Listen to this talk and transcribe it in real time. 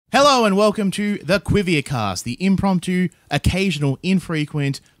Hello and welcome to the Qrivia cast, the impromptu, occasional,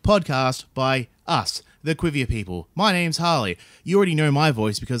 infrequent podcast by us, the Qrivia people. My name's Harley. You already know my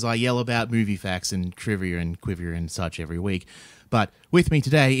voice because I yell about movie facts and trivia and Qrivia and such every week. But with me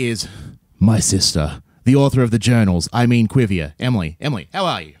today is my sister, the author of the journals, Qrivia, Emily. Emily, how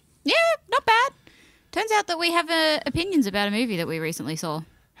are you? Yeah, not bad. Turns out that we have opinions about a movie that we recently saw.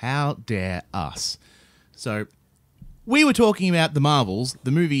 How dare us? So, we were talking about The Marvels, the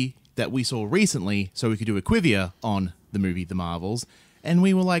movie that we saw recently, so we could do a Qrivia on the movie The Marvels, and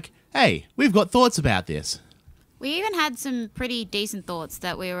we were like, hey, we've got thoughts about this. We even had some pretty decent thoughts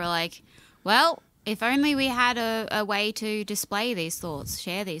that we were like, well, if only we had a way to display these thoughts,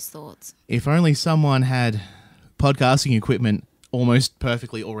 share these thoughts. If only someone had podcasting equipment almost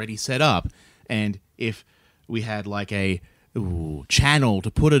perfectly already set up, and if we had like a channel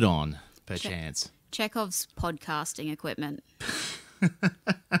to put it on, perchance. Chekhov's podcasting equipment.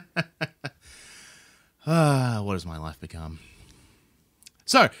 What has my life become?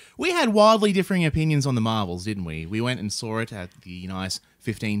 So, we had wildly differing opinions on The Marvels, didn't we? We went and saw it at the nice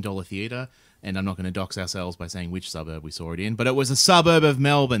 $15 theatre, and I'm not going to dox ourselves by saying which suburb we saw it in, but it was a suburb of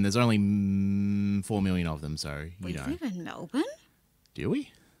Melbourne. There's only 4 million of them, so We live in Melbourne? Do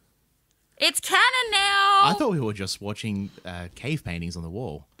we? It's canon now! I thought we were just watching cave paintings on the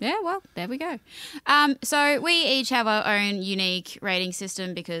wall. Yeah, well, there we go. So we each have our own unique rating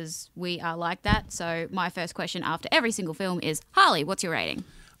system because we are like that. So my first question after every single film is, Harley, what's your rating?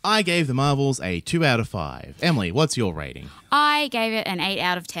 I gave The Marvels a 2 out of 5. Emily, what's your rating? I gave it an 8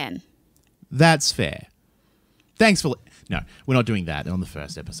 out of 10. That's fair. Thanks for... No, we're not doing that on the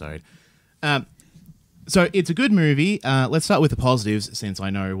first episode. So it's a good movie. Let's start with the positives, since I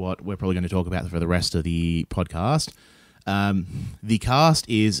know what we're probably going to talk about for the rest of the podcast. The cast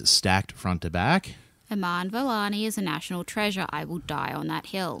is stacked front to back. Iman Vellani is a national treasure. I will die on that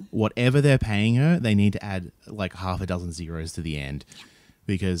hill. Whatever they're paying her, they need to add like half a dozen zeros to the end.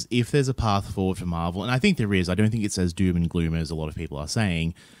 Because if there's a path forward for Marvel, and I think there is, I don't think it's as doom and gloom as a lot of people are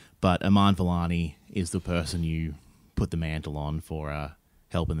saying, but Iman Vellani is the person you put the mantle on for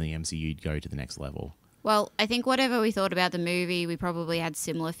helping the MCU go to the next level. Well, I think whatever we thought about the movie, we probably had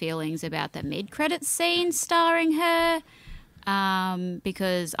similar feelings about the mid-credits scene starring her,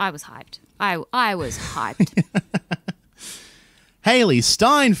 because I was hyped. I was hyped. Haley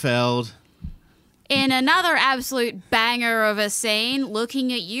Steinfeld. In another absolute banger of a scene,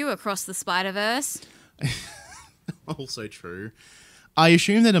 looking at you across the Spider-Verse. Also true. I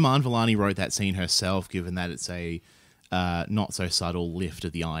assume that Iman Vellani wrote that scene herself, given that it's a not so subtle lift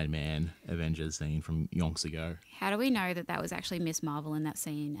of the Iron Man Avengers scene from yonks ago. How do we know that that was actually Miss Marvel in that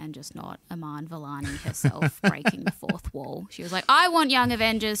scene and just not Iman Vellani herself breaking the fourth wall? She was like, I want Young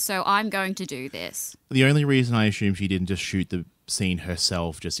Avengers, so I'm going to do this. The only reason I assume she didn't just shoot the scene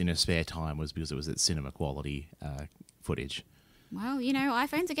herself just in her spare time was because it was at cinema quality footage. Well, you know,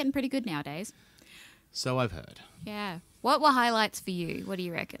 iPhones are getting pretty good nowadays. So I've heard. Yeah. What were highlights for you? What do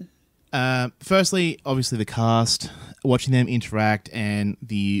you reckon? Firstly, obviously the cast, watching them interact, and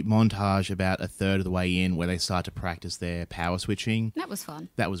the montage about a third of the way in where they start to practice their power switching. That was fun.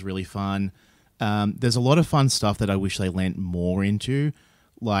 That was really fun. There's a lot of fun stuff that I wish they lent more into.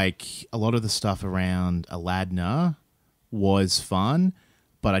 Like, a lot of the stuff around Aladna was fun,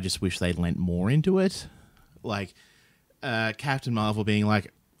 but I just wish they'd lent more into it. Like, Captain Marvel being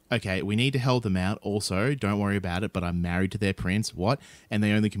like, okay, we need to help them out. Also, don't worry about it, but I'm married to their prince. What? And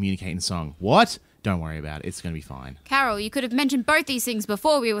they only communicate in song. What? Don't worry about it. It's going to be fine. Carol, you could have mentioned both these things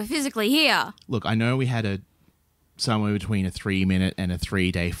before we were physically here. Look, I know we had somewhere between a 3-minute and a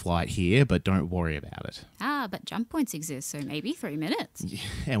 3-day flight here, but don't worry about it. But jump points exist, so maybe 3 minutes. Yeah,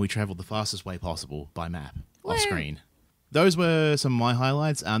 and we travelled the fastest way possible by map, Woo. off screen. Those were some of my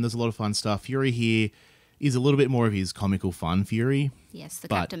highlights. There's a lot of fun stuff. Fury here is a little bit more of his comical fun Fury. Yes, the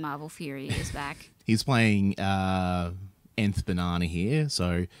Captain Marvel Fury is back. He's playing Nth Banana here,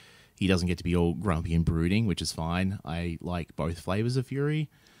 so he doesn't get to be all grumpy and brooding, which is fine. I like both flavours of Fury.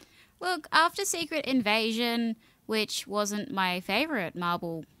 Look, after Secret Invasion, which wasn't my favourite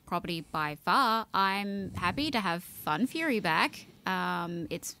Marvel property by far, I'm happy to have Fun Fury back.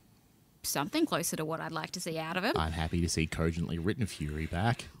 It's something closer to what I'd like to see out of him. I'm happy to see cogently written Fury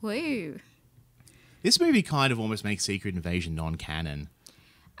back. Woo. This movie kind of almost makes Secret Invasion non-canon.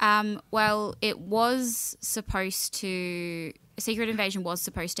 Well, it was supposed to... Secret Invasion was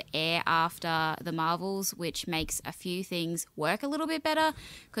supposed to air after The Marvels, which makes a few things work a little bit better,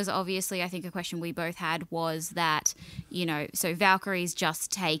 because obviously I think a question we both had was that, you know, so Valkyrie's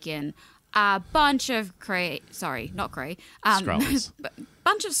just taken a bunch of Skrulls.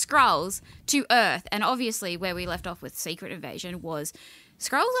 bunch of Skrulls to Earth, and obviously where we left off with Secret Invasion was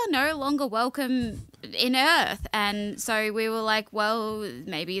Skrulls are no longer welcome in Earth. And so we were like, well,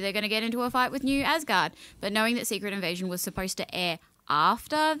 maybe they're going to get into a fight with New Asgard. But knowing that Secret Invasion was supposed to air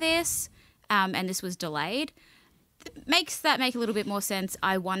after this, and this was delayed, makes that make a little bit more sense.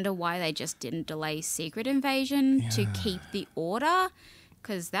 I wonder why they just didn't delay Secret Invasion to keep the order,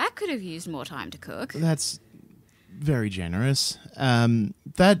 because that could have used more time to cook. That's very generous.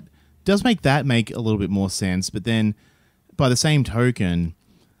 That does make a little bit more sense, but then by the same token,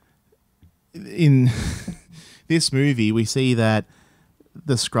 in this movie, we see that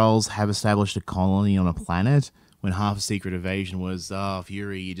the Skrulls have established a colony on a planet when half of Secret Invasion was, oh,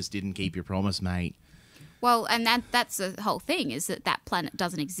 Fury, you just didn't keep your promise, mate. Well, and that's the whole thing, is that planet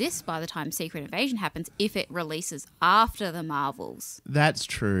doesn't exist by the time Secret Invasion happens if it releases after the Marvels. That's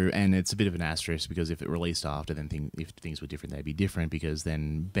true, and it's a bit of an asterisk because if it released after, then if things were different, they'd be different, because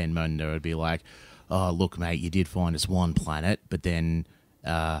then Ben Mendo would be like, oh, look, mate, you did find us one planet, but then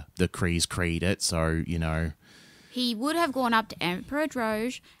the Krees creed it, so, you know. He would have gone up to Emperor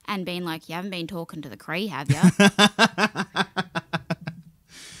Dro'ge and been like, you haven't been talking to the Kree, have you?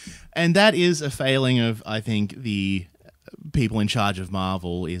 And that is a failing of, I think, the people in charge of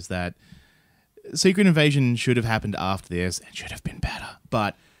Marvel, is that Secret Invasion should have happened after this and should have been better.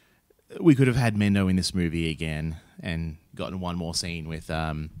 But we could have had Mendo in this movie again and gotten one more scene with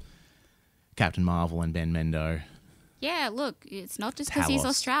Captain Marvel and Ben Mendo. Yeah, look, it's not just because he's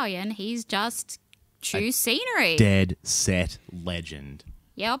Australian. He's just choose scenery. Dead set legend.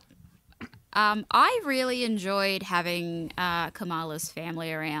 Yep. I really enjoyed having Kamala's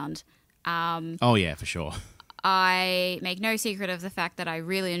family around. Oh, yeah, for sure. I make no secret of the fact that I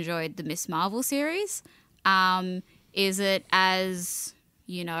really enjoyed the Miss Marvel series. Is it as,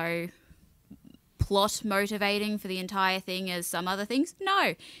 you know, plot motivating for the entire thing as some other things?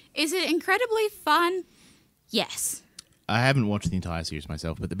 No. Is it incredibly fun? Yes. I haven't watched the entire series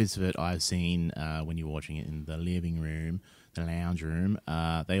myself, but the bits of it I've seen when you were watching it in the living room, the lounge room,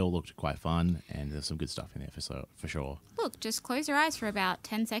 they all looked quite fun, and there's some good stuff in there for sure. Look, just close your eyes for about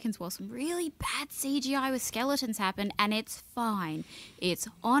 10 seconds while some really bad CGI with skeletons happen, and it's fine. It's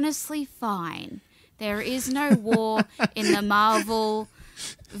honestly fine. There is no war in the Marvel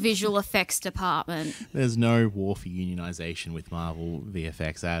visual effects department. There's no war for unionization with Marvel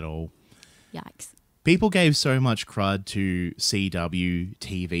VFX at all. Yikes. People gave so much crud to CW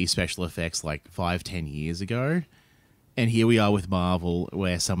TV special effects like 5-10 years ago. And here we are with Marvel,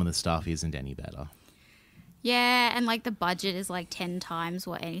 where some of the stuff isn't any better. Yeah, and like the budget is like 10 times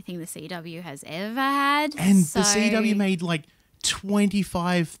what anything the CW has ever had. And the CW made like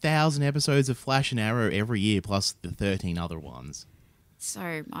 25,000 episodes of Flash and Arrow every year, plus the 13 other ones.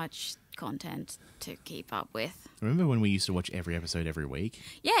 So much content to keep up with. Remember when we used to watch every episode every week?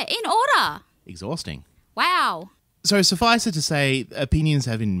 Yeah, in order. Exhausting. Wow. So suffice it to say, opinions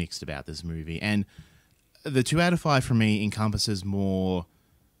have been mixed about this movie, and the 2 out of 5 for me encompasses more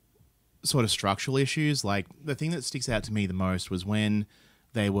sort of structural issues. Like, the thing that sticks out to me the most was when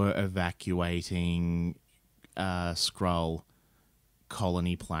they were evacuating Skrull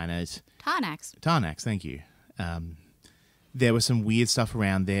colony planet. Tarnax, thank you. There was some weird stuff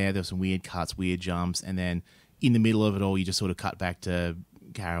around there. There were some weird cuts, weird jumps, and then in the middle of it all, you just sort of cut back to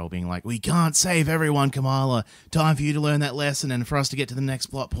Carol being like, we can't save everyone, Kamala. Time for you to learn that lesson and for us to get to the next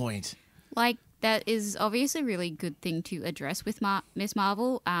plot point. Like, that is obviously a really good thing to address with Miss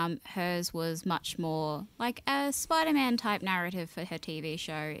Marvel. Hers was much more like a Spider-Man type narrative for her TV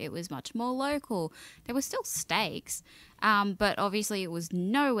show. It was much more local. There were still stakes, but obviously it was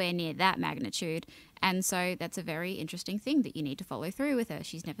nowhere near that magnitude. And so that's a very interesting thing that you need to follow through with her.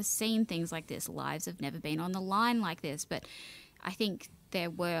 She's never seen things like this. Lives have never been on the line like this. But I think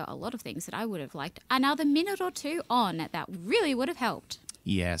there were a lot of things that I would have liked another minute or two on that really would have helped.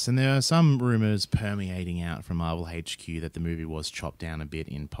 Yes, and there are some rumours permeating out from Marvel HQ that the movie was chopped down a bit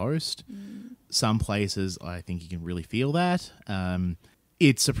in post. Some places, I think you can really feel that.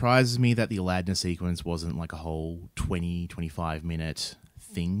 It surprises me that the Aladdin sequence wasn't like a whole 20-25 minute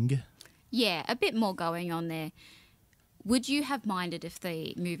thing. Yeah, a bit more going on there. Would you have minded if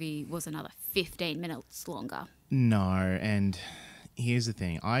the movie was another 15 minutes longer? No, and here's the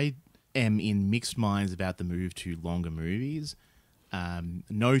thing. I am in mixed minds about the move to longer movies.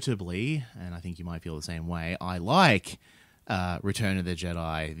 Notably, and I think you might feel the same way, I like Return of the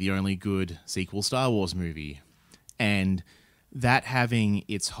Jedi, the only good sequel Star Wars movie. And that having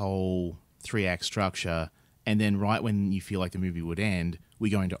its whole 3-act structure, and then right when you feel like the movie would end, we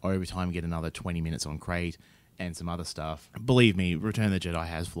go into overtime and get another 20 minutes on Crate and some other stuff. Believe me, Return of the Jedi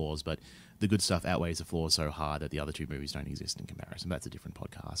has flaws, but the good stuff outweighs the flaws so hard that the other 2 movies don't exist in comparison. That's a different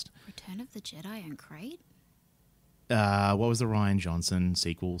podcast. Return of the Jedi and Crate? what was the Rian Johnson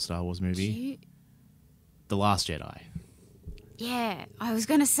sequel Star Wars movie? The Last Jedi. Yeah, I was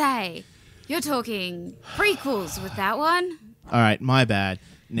going to say, you're talking prequels with that one. All right, my bad.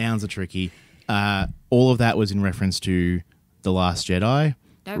 Nouns are tricky. All of that was in reference to The Last Jedi.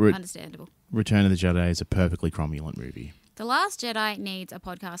 Nope, understandable. Return of the Jedi is a perfectly cromulent movie. The Last Jedi needs a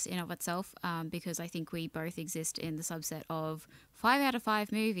podcast in of itself because I think we both exist in the subset of 5 out of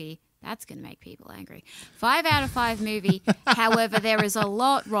 5 movie. That's going to make people angry. 5 out of 5 movie. However, there is a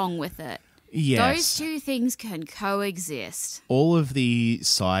lot wrong with it. Yes. Those two things can coexist. All of the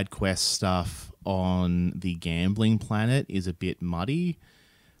side quest stuff on the gambling planet is a bit muddy.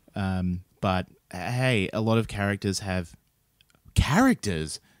 But hey, a lot of characters have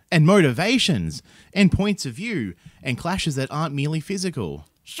characters and motivations and points of view and clashes that aren't merely physical.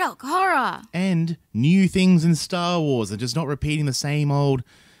 Shock horror. And new things in Star Wars and just not repeating the same old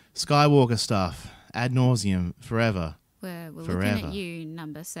Skywalker stuff ad nauseum forever. We're Forever. looking at you,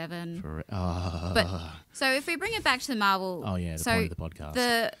 number 7. But But so if we bring it back to the Marvel, oh yeah, the so point of the podcast.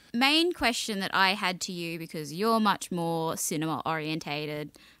 the main question that I had to you, because you're much more cinema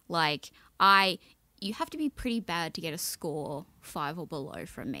orientated, you have to be pretty bad to get a score 5 or below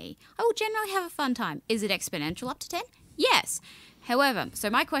from me. I will generally have a fun time. Is it exponential up to 10? Yes. However, so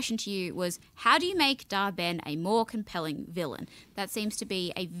my question to you was, how do you make Dar-Benn a more compelling villain? That seems to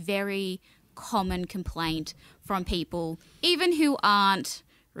be a very common complaint from people, even who aren't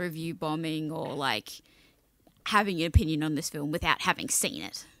review bombing or having an opinion on this film without having seen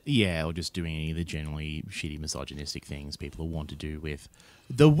it. Yeah, or just doing any of the generally shitty misogynistic things people want to do with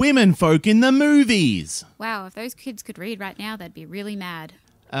the women folk in the movies. Wow, if those kids could read right now, they'd be really mad.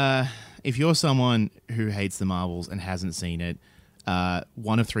 If you're someone who hates the Marvels and hasn't seen it,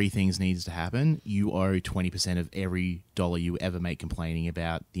 one of 3 things needs to happen. You owe 20% of every dollar you ever make complaining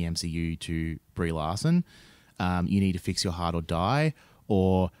about the MCU to Brie Larson. You need to fix your heart or die,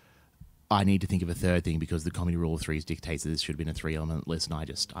 or I need to think of a third thing because the comedy rule of 3 dictates that this should have been a 3-element list,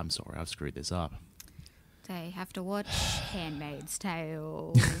 and I'm sorry, I've screwed this up. They have to watch Handmaid's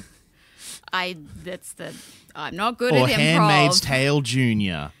Tale. I'm not good Or at improv. Handmaid's Tale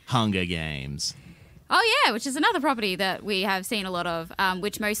Jr., Hunger Games. Oh yeah, which is another property that we have seen a lot of,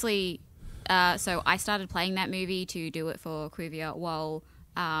 which mostly, so I started playing that movie to do it for Qrivia while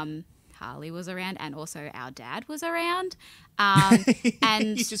Harley was around and also our dad was around.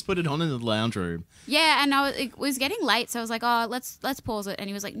 And You just put it on in the lounge room. yeah, and it was getting late, so I was like, "Oh, let's pause it." And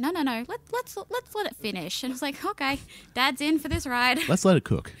he was like, "No, let's let it finish." And I was like, "Okay, Dad's in for this ride. Let's let it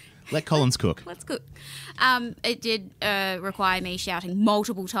cook. Let Collins cook. Let's cook." It did require me shouting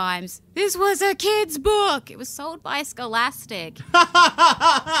multiple times, "This was a kid's book." It was sold by Scholastic.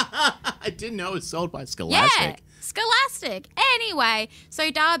 I didn't know it was sold by Scholastic. Yeah, Scholastic. Anyway, so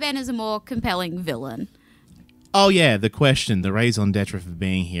Dar-Benn is a more compelling villain. Oh, yeah, the question, the raison d'etre for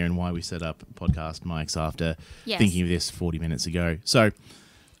being here and why we set up podcast mics after Yes. thinking of this 40 minutes ago. So,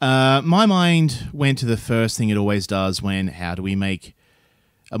 my mind went to the first thing it always does when, how do we make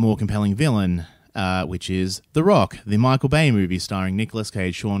a more compelling villain, which is The Rock, the Michael Bay movie starring Nicolas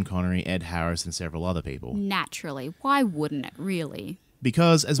Cage, Sean Connery, Ed Harris, and several other people. Naturally. Why wouldn't it, really?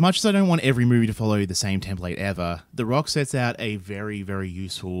 Because as much as I don't want every movie to follow the same template ever, The Rock sets out a very, very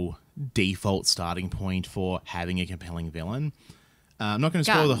useful default starting point for having a compelling villain. I'm not going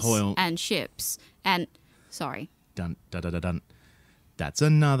to spoil the whole... and ships and... Sorry. Dun, dun, dun, dun, dun. That's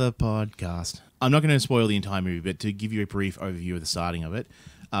another podcast. I'm not going to spoil the entire movie, but to give you a brief overview of the starting of it,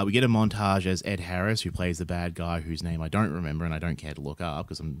 we get a montage as Ed Harris, who plays the bad guy whose name I don't remember and I don't care to look up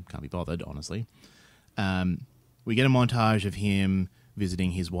because I can't be bothered, honestly. We get a montage of him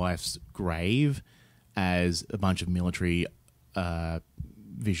visiting his wife's grave as a bunch of military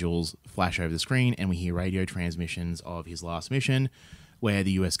visuals flash over the screen, and we hear radio transmissions of his last mission, where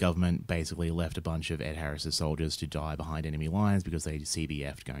the US government basically left a bunch of Ed Harris's soldiers to die behind enemy lines because they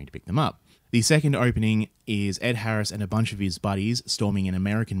CBF'd going to pick them up. The second opening is Ed Harris and a bunch of his buddies storming an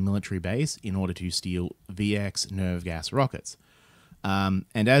American military base in order to steal VX nerve gas rockets. And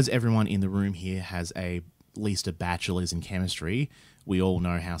as everyone in the room here has at least a bachelor's in chemistry, we all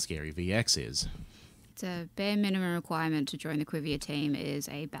know how scary VX is. It's a bare minimum requirement to join the Qrivia team is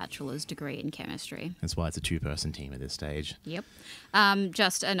a bachelor's degree in chemistry. That's why it's a 2-person team at this stage. Yep.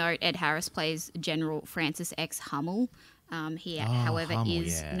 Just a note, Ed Harris plays General Francis X. Hummel. He, however, Hummel,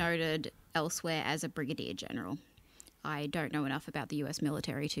 is yeah. noted elsewhere as a brigadier general. I don't know enough about the US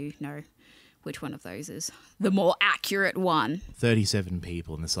military to know which one of those is the more accurate one. 37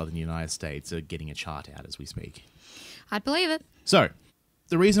 people in the southern United States are getting a chart out as we speak. I'd believe it. So,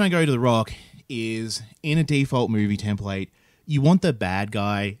 the reason I go to The Rock is, in a default movie template, you want the bad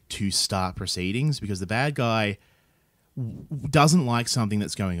guy to start proceedings because the bad guy doesn't like something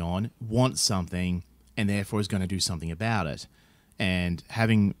that's going on, wants something, and therefore is going to do something about it. And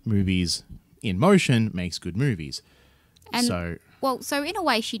having movies in motion makes good movies. And so in a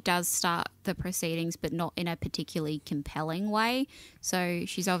way she does start the proceedings, but not in a particularly compelling way. So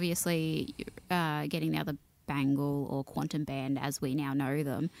she's obviously getting the other bangle or quantum band as we now know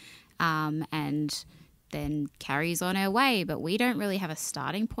them, and then carries on her way. But we don't really have a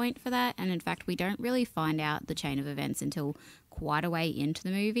starting point for that. And in fact, we don't really find out the chain of events until quite a way into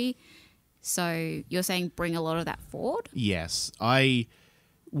the movie. So you're saying bring a lot of that forward? Yes. I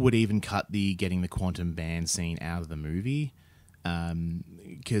would even cut the getting the quantum band scene out of the movie,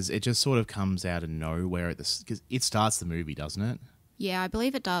 because it just sort of comes out of nowhere because it starts the movie, doesn't it? Yeah, I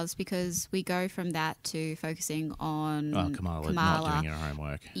believe it does, because we go from that to focusing on Kamala not doing her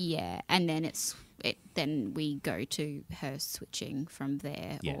homework. Yeah, and then then we go to her switching from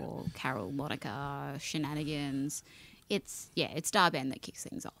there, or Carol Monica shenanigans. It's Dar-Benn that kicks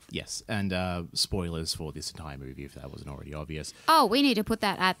things off. Yes, and spoilers for this entire movie if that wasn't already obvious. Oh, we need to put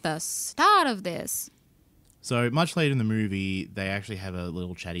that at the start of this. So much later in the movie, they actually have a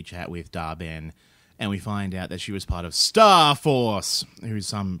little chatty chat with Dar-Benn, and we find out that she was part of Star Force, who's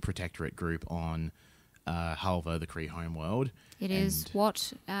some protectorate group on Halva, the Kree homeworld. It is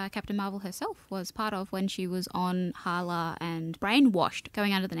what Captain Marvel herself was part of when she was on Hala and brainwashed,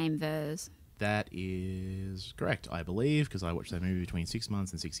 going under the name Vers. That is correct, I believe, because I watched that movie between 6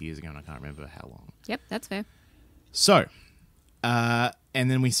 months and 6 years ago, and I can't remember how long. Yep, that's fair. So, and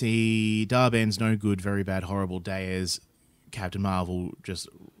then we see Dar-Benn's no good, very bad, horrible day as Captain Marvel just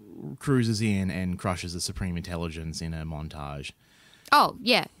cruises in and crushes the Supreme Intelligence in a montage. Oh,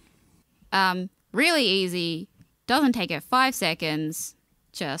 yeah. Really easy. Doesn't take her 5 seconds.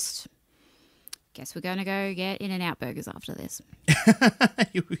 Just... guess we're going to go get In-N-Out burgers after this.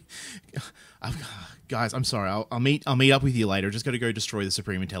 Guys, I'm sorry. I'll meet up with you later. Just got to go destroy the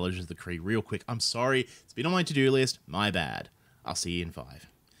Supreme Intelligence of the Kree real quick. I'm sorry. It's been on my to-do list. My bad. I'll see you in 5.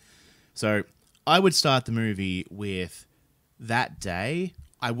 So I would start the movie with that day.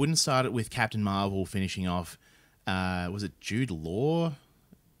 I wouldn't start it with Captain Marvel finishing off. Was it Jude Law?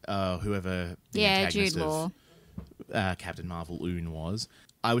 Whoever the antagonist Jude Law. of Captain Marvel Oon was.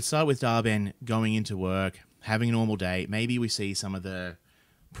 I would start with Dar-Benn going into work, having a normal day. Maybe we see some of the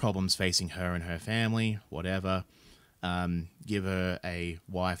problems facing her and her family, whatever. Give her a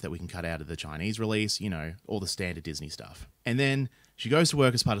wife that we can cut out of the Chinese release, all the standard Disney stuff. And then she goes to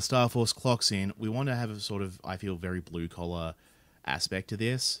work as part of Star Force, clocks in. We want to have a sort of, I feel, very blue-collar aspect to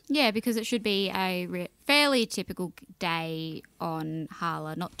this. Yeah, because it should be a fairly typical day on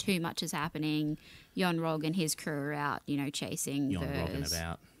Hala. Not too much is happening. Yon-Rogg and his crew are out, chasing Vers. Yon-Rogging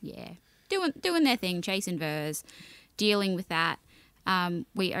about. Yeah. Doing their thing, chasing Vers, dealing with that.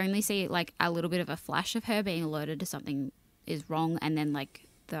 We only see a little bit of a flash of her being alerted to something is wrong, and then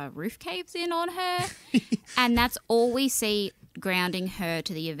the roof caves in on her. And that's all we see, grounding her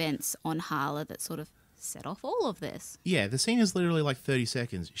to the events on Hala that sort of set off all of this. Yeah, the scene is literally 30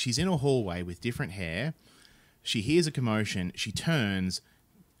 seconds. She's in a hallway with different hair. She hears a commotion. She turns.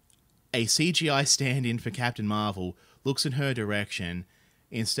 A CGI stand-in for Captain Marvel looks in her direction.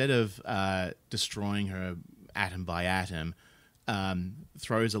 Instead of destroying her atom by atom,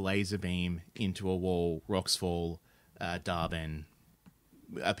 throws a laser beam into a wall, rocks fall, Dar-Benn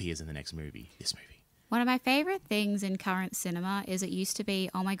appears in the next movie, this movie. One of my favourite things in current cinema is it used to be,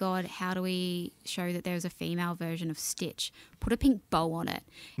 oh my God, how do we show that there's a female version of Stitch? Put a pink bow on it.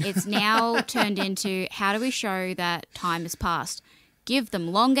 It's now turned into, how do we show that time has passed? Give them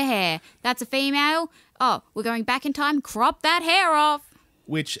longer hair. That's a female. Oh, we're going back in time. Crop that hair off.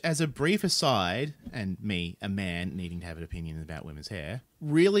 Which, as a brief aside, and me, a man needing to have an opinion about women's hair,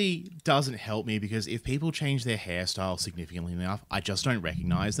 really doesn't help me, because if people change their hairstyle significantly enough, I just don't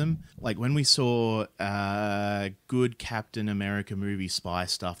recognize them. Like when we saw good Captain America movie Spy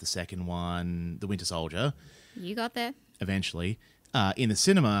Stuff, the second one, The Winter Soldier. You got there. Eventually. In the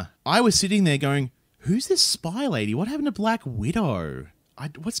cinema, I was sitting there going, who's this spy lady? What happened to Black Widow?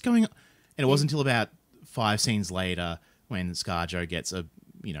 What's going on? And it wasn't until about 5 scenes later when ScarJo gets a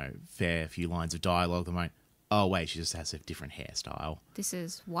fair few lines of dialogue that went, oh wait, she just has a different hairstyle. This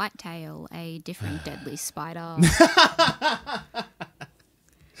is Whitetail, a different deadly spider.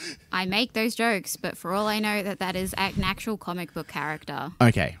 I make those jokes, but for all I know that is an actual comic book character.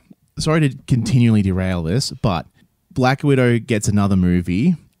 Okay, sorry to continually derail this, but Black Widow gets another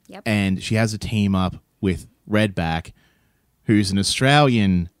movie. Yep. And she has a team up with Redback, who's an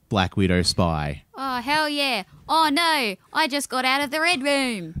Australian Black Widow spy. Oh, hell yeah. Oh, no. I just got out of the Red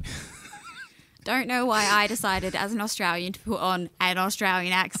Room. Don't know why I decided as an Australian to put on an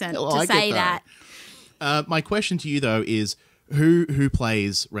Australian accent to say that. My question to you, though, is who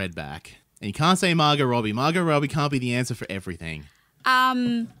plays Redback? And you can't say Margot Robbie. Margot Robbie can't be the answer for everything.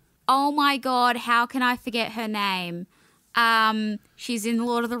 Oh my God, how can I forget her name? She's in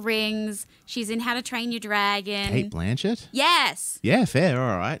Lord of the Rings. She's in How to Train Your Dragon. Kate Blanchett? Yes. Yeah, fair,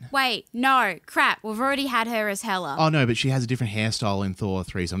 all right. Wait, no, crap. We've already had her as Hela. Oh, no, but she has a different hairstyle in Thor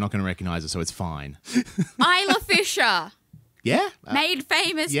 3, so I'm not going to recognise her, so it's fine. Isla Fisher. Yeah? Made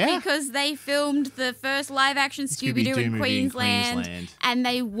famous because they filmed the first live-action Scooby-Doo in Queensland, and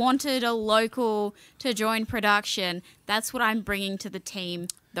they wanted a local to join production. That's what I'm bringing to the team,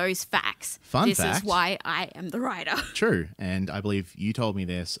 those facts. This fact. Is why I am the writer. True, and I believe you told me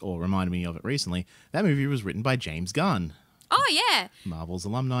this, or reminded me of it recently. That movie was written by James Gunn. Oh, yeah. Marvel's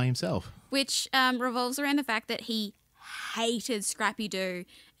alumni himself. Which revolves around the fact that he hated Scrappy-Doo,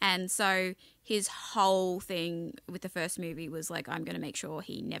 and so his whole thing with the first movie was like, I'm going to make sure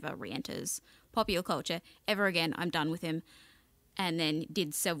he never re-enters popular culture ever again. I'm done with him. And then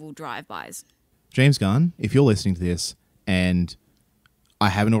did several drive-bys. James Gunn, if you're listening to this, and I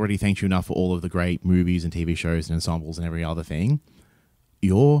haven't already thanked you enough for all of the great movies and TV shows and ensembles and every other thing,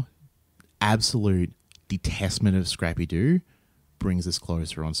 your absolute detestment of Scrappy-Doo brings us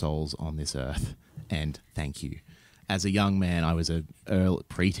closer on souls on this earth. And thank you. As a young man, I was a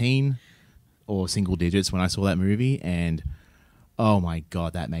preteen or single digits when I saw that movie, and oh my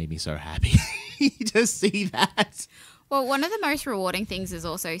God, that made me so happy to see that. Well, one of the most rewarding things is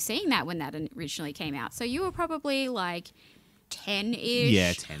also seeing that when that originally came out. So you were probably like 10-ish.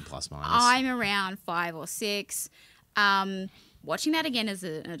 Yeah, 10 plus minus. I'm around 5 or 6. Watching that again as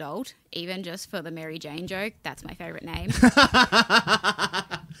an adult, even just for the Mary Jane joke, that's my favourite name. It's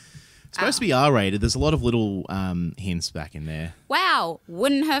supposed to be R-rated. There's a lot of little hints back in there. Wow,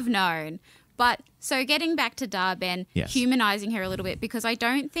 wouldn't have known. But so getting back to Dar-Benn, yes. humanising her a little bit, because I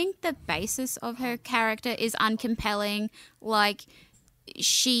don't think the basis of her character is uncompelling. Like,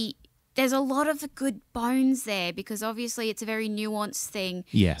 there's a lot of good bones there, because obviously it's a very nuanced thing.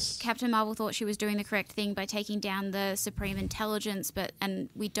 Yes. Captain Marvel thought she was doing the correct thing by taking down the Supreme Intelligence, and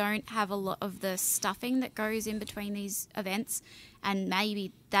we don't have a lot of the stuffing that goes in between these events, and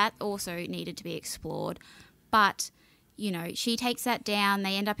maybe that also needed to be explored. But, you know, she takes that down.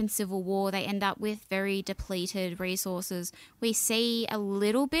 They end up in civil war. They end up with very depleted resources. We see a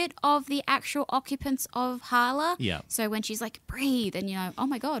little bit of the actual occupants of Hala. Yeah. So when she's like, breathe, and, you know, oh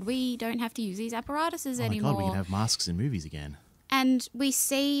my God, we don't have to use these apparatuses anymore. Oh my God, we can have masks in movies again. And we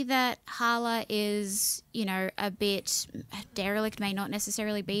see that Hala is, you know, a bit derelict, may not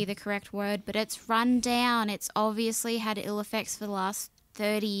necessarily be the correct word, but it's run down. It's obviously had ill effects for the last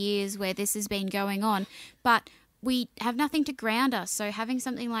 30 years where this has been going on. But we have nothing to ground us. So having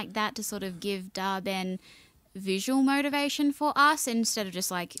something like that to sort of give Dar-Benn visual motivation for us instead of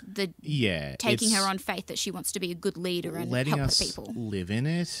just like taking her on faith that she wants to be a good leader and letting help us the people. Live in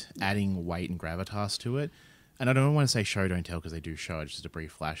it, adding weight and gravitas to it. And I don't want to say show, don't tell, because they do show it, just a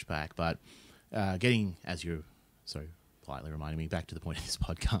brief flashback. But getting, as you so politely reminding me, back to the point of this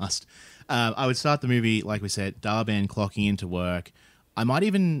podcast, I would start the movie, like we said, Dar-Benn clocking into work. I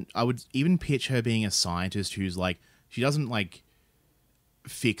would even pitch her being a scientist who's like, she doesn't like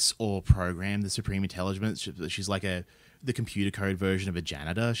fix or program the Supreme Intelligence. She's like the computer code version of a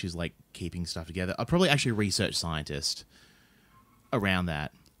janitor. She's like keeping stuff together. I'd probably actually a research scientist around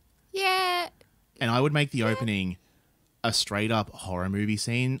that. Yeah. And I would make the opening a straight up horror movie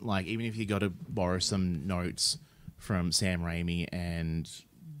scene. Like, even if you got to borrow some notes from Sam Raimi and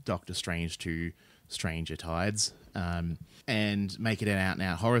Doctor Strange to Stranger Tides, and make it an out and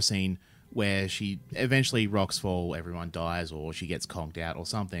out horror scene where she eventually rocks fall, everyone dies, or she gets conked out or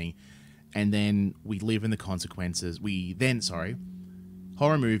something. And then we live in the consequences.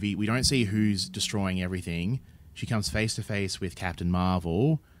 Horror movie, we don't see who's destroying everything. She comes face to face with Captain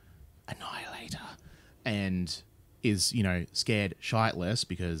Marvel, Annihilator, and is, you know, scared shitless,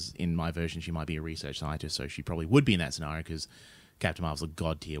 because in my version she might be a research scientist, so she probably would be in that scenario because Captain Marvel's a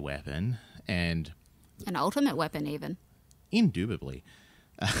god tier weapon, and an ultimate weapon even. Indubitably.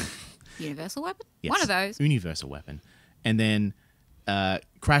 Universal weapon? Yes, one of those. Universal weapon. And then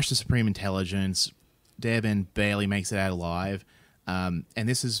crash the Supreme Intelligence. Dar-Benn barely makes it out alive. And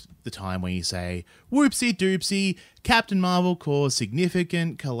this is the time when you say, whoopsie doopsie, Captain Marvel caused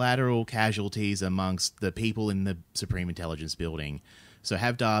significant collateral casualties amongst the people in the Supreme Intelligence building. So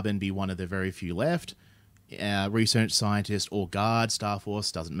have Dar-Benn be one of the very few left, research scientist or guard, Star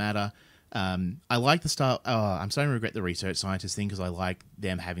Force, doesn't matter. I like the I'm starting to regret the research scientist thing, because I like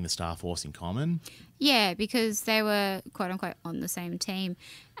them having the Star Force in common. Yeah, because they were, quote unquote, on the same team.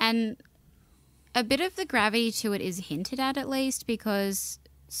 And a bit of the gravity to it is hinted at least, because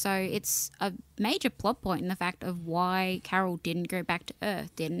So it's a major plot point in the fact of why Carol didn't go back to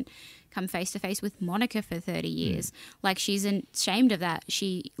Earth, didn't come face to face with Monica for 30 years. Like, she's ashamed of that.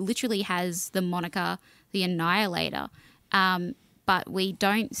 She literally has the moniker the Annihilator. But we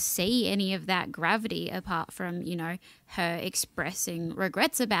don't see any of that gravity apart from, you know, her expressing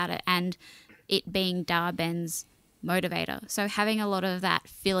regrets about it and it being Dar-Benn's motivator. So having a lot of that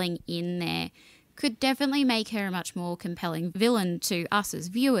filling in there could definitely make her a much more compelling villain to us as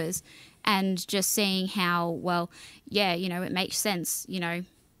viewers, and just seeing how, well, yeah, you know, it makes sense, you know.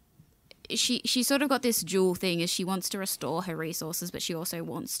 She sort of got this dual thing, is she wants to restore her resources, but she also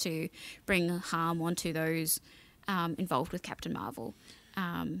wants to bring harm onto those involved with Captain Marvel.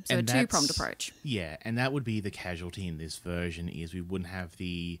 So a two-pronged approach. Yeah, and that would be the casualty in this version, is we wouldn't have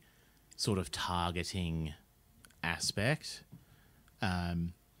the sort of targeting aspect.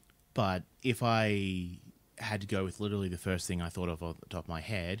 But if I had to go with literally the first thing I thought of off the top of my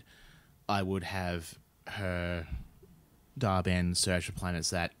head, I would have her Dar-Benn search for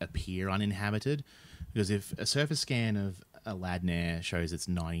planets that appear uninhabited. Because if a surface scan of Aladnair shows it's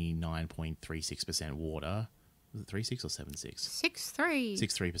 99.36% water, was it 36 or 76? 6-3.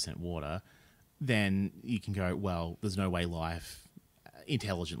 63% water, then you can go, well, there's no way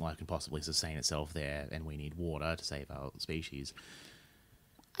intelligent life can possibly sustain itself there, and we need water to save our species.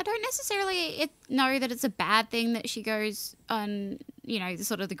 I don't necessarily know that it's a bad thing that she goes on, you know, the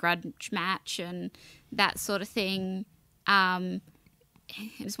sort of the grudge match and that sort of thing.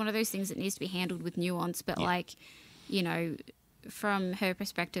 It's one of those things that needs to be handled with nuance, but like, you know, from her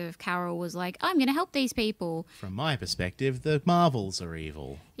perspective, Carol was like, I'm going to help these people. From my perspective, the Marvels are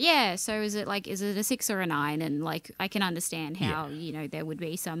evil. Yeah, so is it a 6 or a 9? And like, I can understand how, you know, there would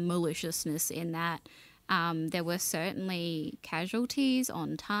be some maliciousness in that. There were certainly casualties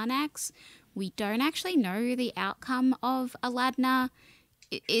on Tarnax. We don't actually know the outcome of Aladna.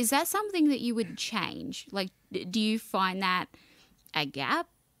 Is that something that you would change? Like, do you find that a gap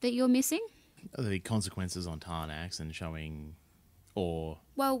that you're missing? The consequences on Tarnax and showing, or...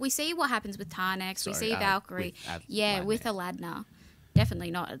 Well, we see what happens with Tarnax. We see Valkyrie. With Aladna.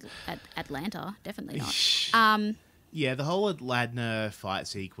 Definitely not at Atlanta. Definitely not. Yeah, the whole Aladna fight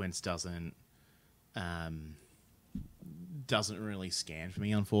sequence doesn't really scan for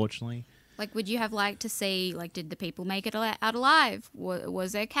me, unfortunately. Like, would you have liked to see, like, did the people make it out alive?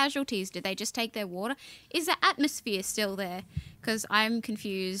 Was there casualties? Did they just take their water? Is the atmosphere still there? Because I'm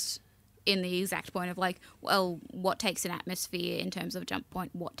confused in the exact point of, like, well, what takes an atmosphere in terms of a jump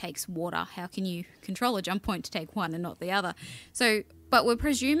point? What takes water? How can you control a jump point to take one and not the other? So, but we're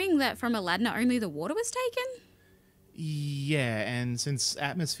presuming that from Aladna only the water was taken? Yeah, and since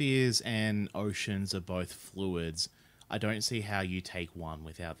atmospheres and oceans are both fluids, I don't see how you take one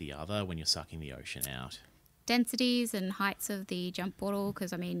without the other when you're sucking the ocean out. Densities and heights of the jump portal,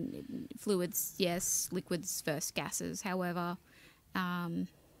 because, I mean, fluids, yes, liquids versus gases, however,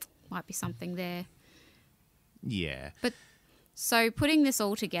 might be something there. Yeah. But, so putting this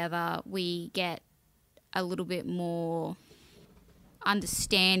all together, we get a little bit more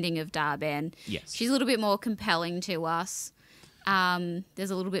understanding of Dar-Benn. Yes. She's a little bit more compelling to us.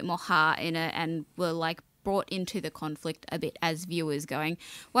 There's a little bit more heart in it, and we're like brought into the conflict a bit as viewers, going,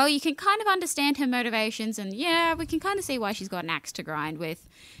 well, you can kind of understand her motivations, and yeah, we can kind of see why she's got an axe to grind with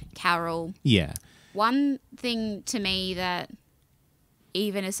Carol. Yeah. One thing to me that,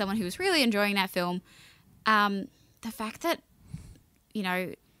 even as someone who was really enjoying that film, the fact that, you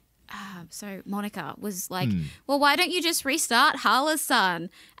know, so Monica was like, well, why don't you just restart Harla's son?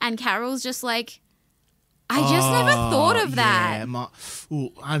 And Carol's just like, I just never thought of that.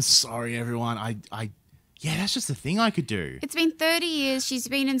 I'm sorry, everyone. Yeah, that's just the thing I could do. It's been 30 years. She's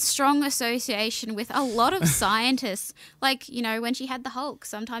been in strong association with a lot of scientists. Like, you know, when she had the Hulk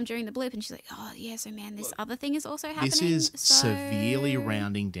sometime during the blip, and she's like, oh, yeah, so man, this other thing is also happening. This is severely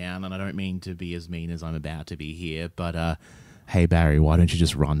rounding down, and I don't mean to be as mean as I'm about to be here, but hey, Barry, why don't you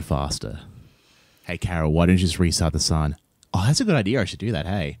just run faster? Hey, Carol, why don't you just restart the sun? Oh, that's a good idea. I should do that,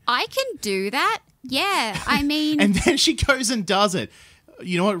 hey. I can do that. Yeah, I mean... And then she goes and does it.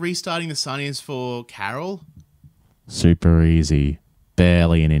 You know what restarting the sun is for Carol? Super easy.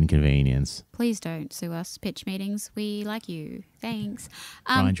 Barely an inconvenience. Please don't sue us, pitch meetings. We like you. Thanks.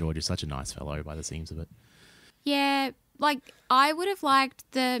 Ryan George is such a nice fellow by the seams of it. Yeah, like, I would have liked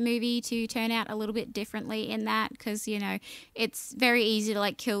the movie to turn out a little bit differently in that, because, you know, it's very easy to,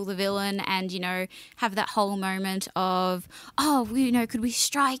 like, kill the villain and, you know, have that whole moment of, oh, you know, could we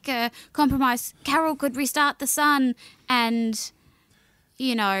strike a compromise? Carol could restart the sun, and,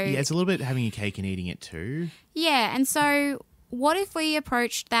 you know... Yeah, it's a little bit having your cake and eating it too. Yeah, and so what if we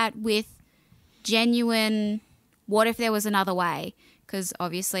approached that with genuine, what if there was another way? because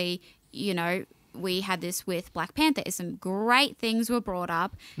obviously, we had this with Black Panther. Some great things were brought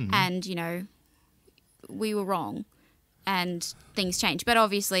up, and we were wrong, and things changed. But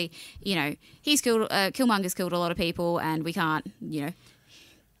obviously, he's killed, Killmonger's killed a lot of people, and we can't,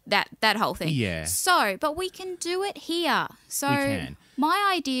 that whole thing. Yeah. So, but we can do it here. So, We can.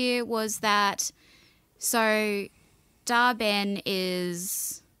 my idea was that, so Dar-Benn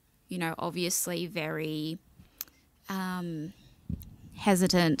is, obviously very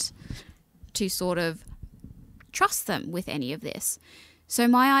hesitant to sort of trust them with any of this. So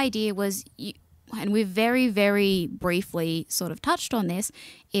my idea was, and we've very, very briefly sort of touched on this,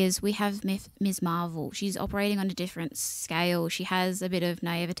 is we have Ms. Marvel. She's operating on a different scale. She has a bit of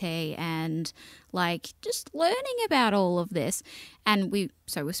naivete and just learning about all of this. And we've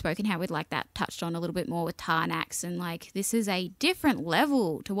spoken how we'd like that touched on a little bit more with Tarnax, and this is a different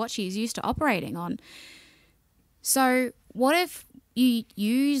level to what she's used to operating on. So what if you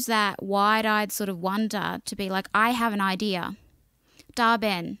use that wide-eyed sort of wonder to be like, I have an idea.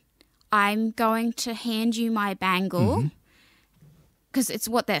 Dar-Benn, I'm going to hand you my bangle because it's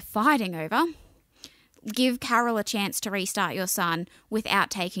what they're fighting over. Give Carol a chance to restart your sun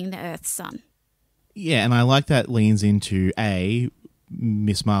without taking the Earth's sun. Yeah, and I like that leans into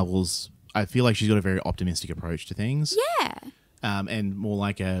Miss Marvel's. I feel like she's got a very optimistic approach to things. Yeah. And more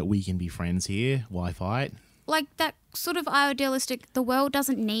like a we can be friends here. Why fight? That sort of idealistic, the world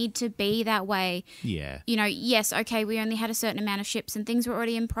doesn't need to be that way. Yeah. Yes, okay, we only had a certain amount of ships and things were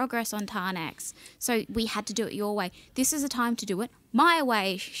already in progress on Tarnax. So we had to do it your way. This is a time to do it my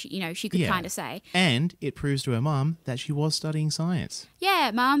way, she could kind of say. And it proves to her mum that she was studying science.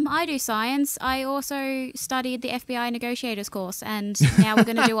 Yeah, Mum, I do science. I also studied the FBI negotiators course, and now we're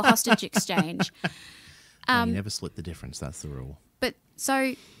going to do a hostage exchange. You never split the difference, that's the rule. But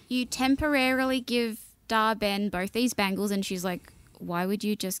so you temporarily give Dar-Benn both these bangles, and she's like, why would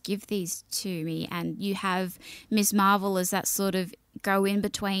you just give these to me? And you have Miss Marvel as that sort of go in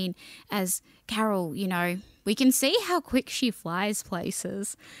between as Carol, we can see how quick she flies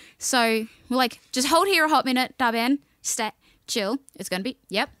places. So we're like, just hold here a hot minute, Dar-Benn, chill. It's going to be,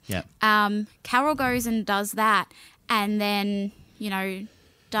 yep. Carol goes and does that. And then,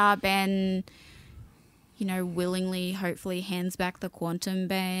 Dar-Benn, willingly, hopefully hands back the quantum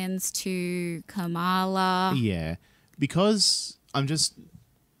bands to Kamala. Yeah, because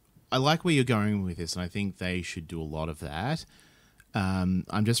I like where you're going with this, and I think they should do a lot of that.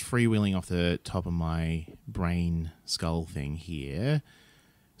 I'm just freewheeling off the top of my brain skull thing here.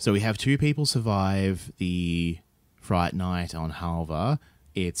 So we have two people survive the Fright Night on Halva.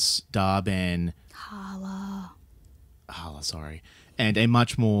 It's Dar-Benn... Hala, sorry. And a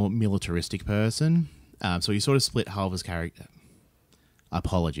much more militaristic person. So you sort of split Halva's character...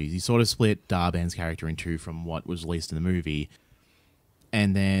 Apologies. You sort of split Dar-Benn's character in two from what was released in the movie.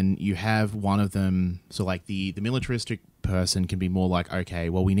 And then you have one of them... So, the militaristic person can be more like, okay,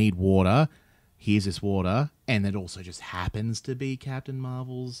 well, we need water. Here's this water. And it also just happens to be Captain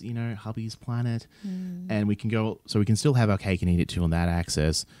Marvel's, hubby's planet. And we can go... So we can still have our cake and eat it too on that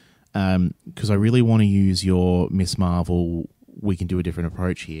axis. Because I really want to use your Miss Marvel... We can do a different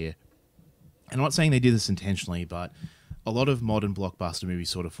approach here. And I'm not saying they did this intentionally, but a lot of modern blockbuster movies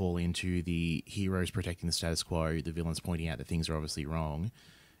sort of fall into the heroes protecting the status quo, the villains pointing out that things are obviously wrong.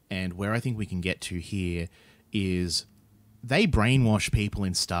 And where I think we can get to here is they brainwash people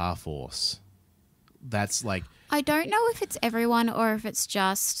in Star Force. That's I don't know if it's everyone or if it's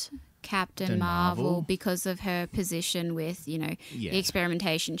just Captain Marvel because of her position with, the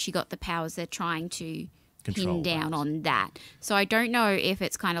experimentation. She got the powers they're trying to pin down on that. So I don't know if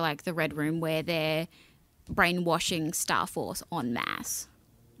it's kind of like the Red Room where they're brainwashing Star Force en masse.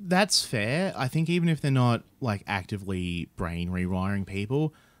 That's fair. I think even if they're not actively brain rewiring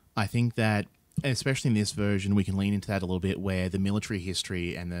people, I think that, especially in this version, we can lean into that a little bit where the military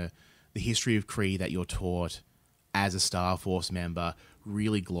history and the history of Kree that you're taught as a Star Force member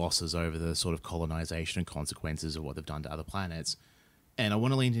really glosses over the sort of colonization and consequences of what they've done to other planets. And I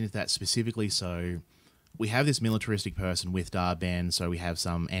want to lean into that specifically so we have this militaristic person with Dar-Benn, so we have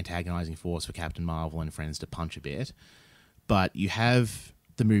some antagonizing force for Captain Marvel and friends to punch a bit. But you have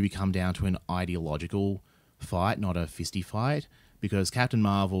the movie come down to an ideological fight, not a fisty fight, because Captain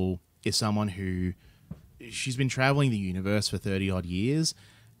Marvel is someone who... She's been traveling the universe for 30-odd years,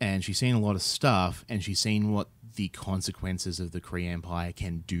 and she's seen a lot of stuff, and she's seen what the consequences of the Kree Empire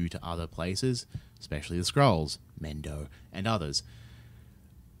can do to other places, especially the Skrulls, Mendo, and others.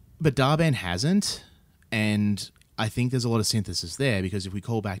 But Dar-Benn hasn't... And I think there's a lot of synthesis there because if we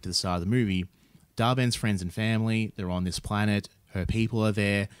call back to the start of the movie, Dar-Benn's friends and family, they're on this planet, her people are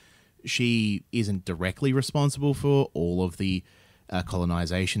there. She isn't directly responsible for all of the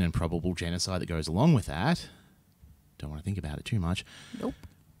colonization and probable genocide that goes along with that. Don't want to think about it too much. Nope.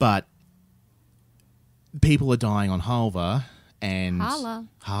 But people are dying on Halva and... Holla.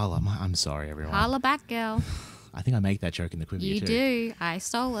 I'm sorry, everyone. Holla back, girl. I think I make that joke in the Qrivia You too. do. I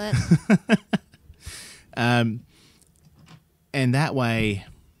stole it. And that way,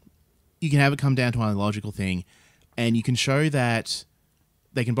 you can have it come down to a logical thing, and you can show that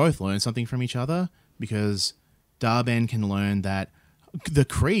they can both learn something from each other, because Dar-Benn can learn that the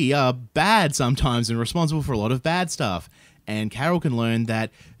Kree are bad sometimes and responsible for a lot of bad stuff, and Carol can learn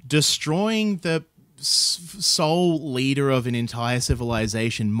that destroying the sole leader of an entire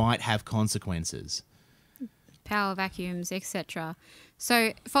civilization might have consequences. Power vacuums, etc.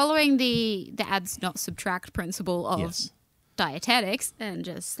 So following the adds not subtract principle of Yes. dietetics and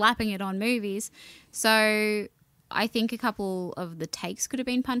just slapping it on movies. So I think a couple of the takes could have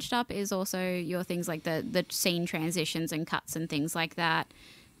been punched up is also your things like the scene transitions and cuts and things like that.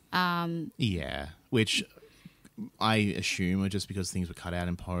 Yeah, which I assume are just because things were cut out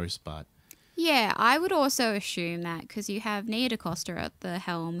in post, but... Yeah, I would also assume that because you have Nia DaCosta at the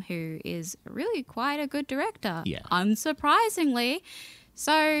helm, who is really quite a good director, Yeah. unsurprisingly.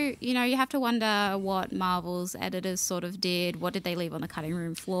 So, you know, you have to wonder what Marvel's editors sort of did. What did they leave on the cutting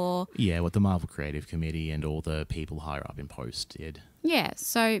room floor? Yeah, what the Marvel Creative Committee and all the people higher up in post did. Yeah,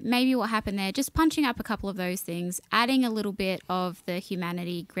 so maybe what happened there, just punching up a couple of those things, adding a little bit of the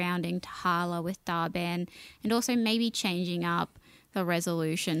humanity grounding to Hala with Dar-Benn, and also maybe changing up the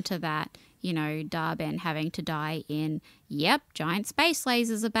resolution to that. You know, Dar-Benn having to die in, yep, giant space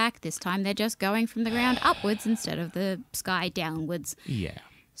lasers are back. This time they're just going from the ground upwards instead of the sky downwards. Yeah.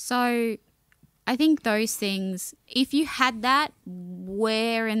 So I think those things, if you had that,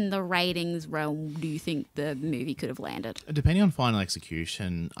 where in the ratings realm do you think the movie could have landed? Depending on final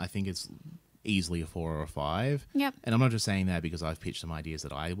execution, I think it's easily a 4 or a 5. Yep. And I'm not just saying that because I've pitched some ideas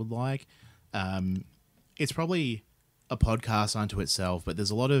that I would like. It's probably a podcast unto itself, but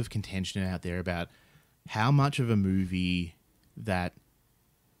there's a lot of contention out there about how much of a Marvel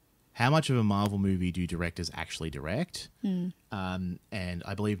movie do directors actually direct. And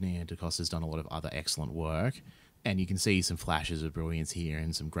I believe Nia DaCosta's done a lot of other excellent work, and you can see some flashes of brilliance here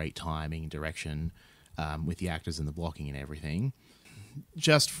and some great timing and direction with the actors and the blocking and everything.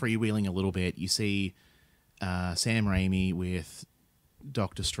 Just freewheeling a little bit, you see Sam Raimi with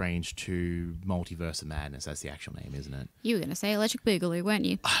Doctor Strange 2 Multiverse of Madness. That's the actual name, isn't it? You were going to say Electric Boogaloo, weren't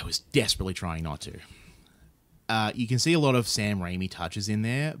you? I was desperately trying not to. You can see a lot of Sam Raimi touches in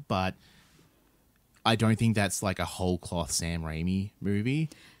there, but I don't think that's like a whole cloth Sam Raimi movie.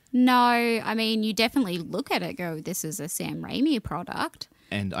 No, I mean, you definitely look at it, go, this is a Sam Raimi product.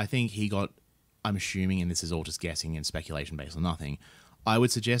 And I think he got, I'm assuming, and this is all just guessing and speculation based on nothing, I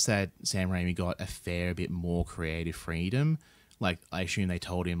would suggest that Sam Raimi got a fair bit more creative freedom. Like, I assume they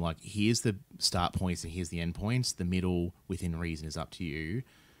told him, like, here's the start points and here's the end points. The middle, within reason, is up to you.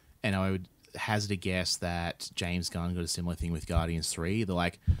 And I would hazard a guess that James Gunn got a similar thing with Guardians 3. They're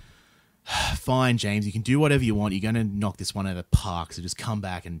like, fine, James, you can do whatever you want. You're going to knock this one out of the park, so just come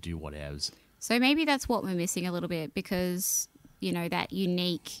back and do whatevs. So maybe that's what we're missing a little bit because, you know, that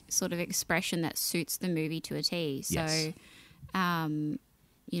unique sort of expression that suits the movie to a T. So, Yes.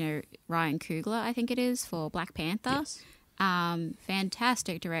 You know, Ryan Coogler, I think it is, for Black Panther. Yes.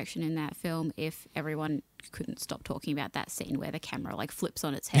 Fantastic direction in that film if everyone couldn't stop talking about that scene where the camera like flips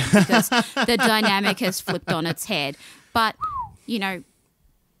on its head because the dynamic has flipped on its head. But, you know,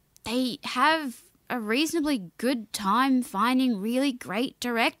 they have a reasonably good time finding really great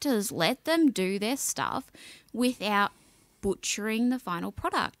directors. Let them do their stuff without butchering the final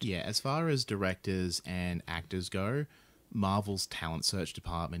product. Yeah, as far as directors and actors go, Marvel's talent search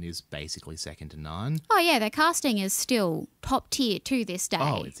department is basically second to none. Oh, yeah, their casting is still top tier to this day.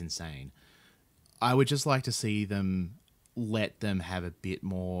 Oh, it's insane. I would just like to see them let them have a bit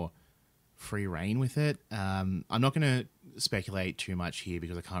more free reign with it. I'm not going to speculate too much here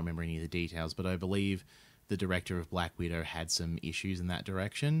because I can't remember any of the details, but I believe the director of Black Widow had some issues in that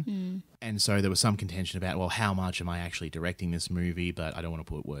direction. And so there was some contention about, well, how much am I actually directing this movie? But I don't want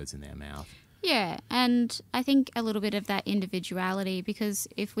to put words in their mouth. Yeah, and I think a little bit of that individuality, because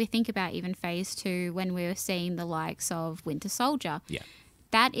if we think about even Phase 2, when we were seeing the likes of Winter Soldier, Yeah.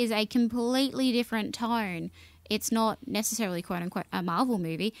 that is a completely different tone. It's not necessarily, quote-unquote, a Marvel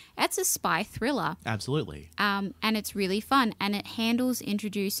movie. It's a spy thriller. Absolutely. And it's really fun, and it handles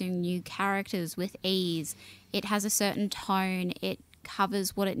introducing new characters with ease. It has a certain tone. It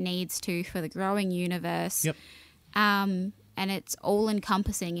covers what it needs to for the growing universe. Yep. And it's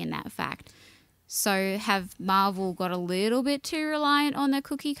all-encompassing in that fact. So have Marvel got a little bit too reliant on their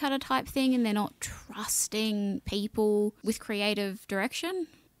cookie cutter type thing and they're not trusting people with creative direction?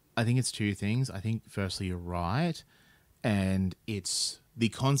 I think it's two things. I think firstly you're right, and it's the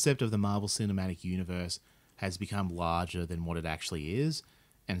concept of the Marvel Cinematic Universe has become larger than what it actually is.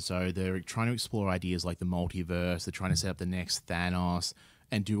 And so they're trying to explore ideas like the multiverse, they're trying to set up the next Thanos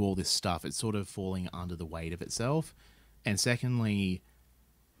and do all this stuff. It's sort of falling under the weight of itself. And secondly,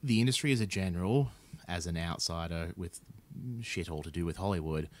 the industry as a general, as an outsider with shit all to do with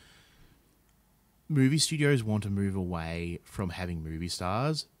Hollywood, movie studios want to move away from having movie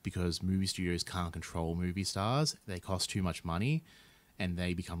stars because movie studios can't control movie stars. They cost too much money and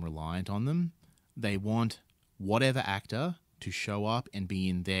they become reliant on them. They want whatever actor to show up and be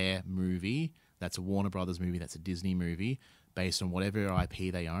in their movie. That's a Warner Brothers movie, that's a Disney movie, based on whatever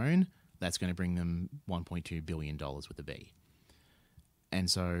IP they own. That's going to bring them $1.2 billion with a B. And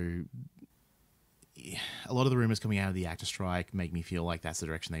so a lot of the rumors coming out of the actor strike make me feel like that's the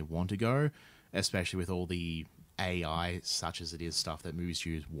direction they want to go, especially with all the AI, such as it is, stuff that movie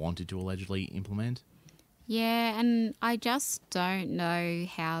studios wanted to allegedly implement. Yeah, and I just don't know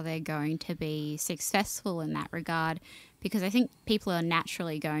how they're going to be successful in that regard because I think people are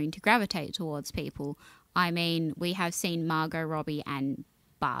naturally going to gravitate towards people. I mean, we have seen Margot Robbie and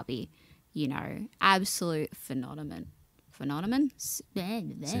Barbie, you know, absolute phenomenon.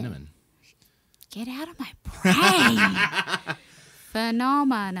 Cinnamon. Get out of my brain.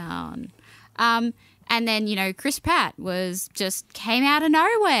 Phenomenon. And then, you know, Chris Pratt just came out of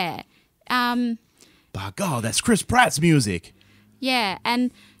nowhere. By God, that's Chris Pratt's music. Yeah,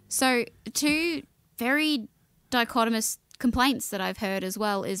 and so two very dichotomous complaints that I've heard as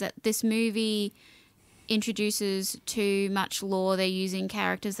well is that this movie introduces too much lore. They're using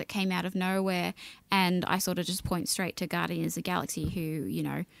characters that came out of nowhere, and I sort of just point straight to Guardians of the Galaxy, who, you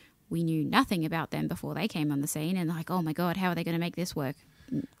know, we knew nothing about them before they came on the scene, and like, oh my God, how are they going to make this work?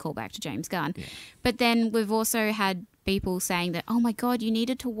 Call back to James Gunn. Yeah. But then we've also had people saying that, oh my God, you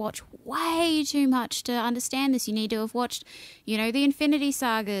needed to watch way too much to understand this. You need to have watched, you know, the Infinity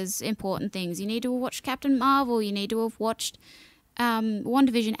Saga's important things. You need to have watched Captain Marvel. You need to have watched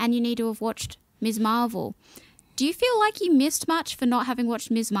WandaVision, and you need to have watched Ms. Marvel. Do you feel like you missed much for not having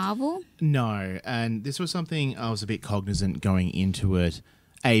watched Ms. Marvel? No, and this was something I was a bit cognizant going into it.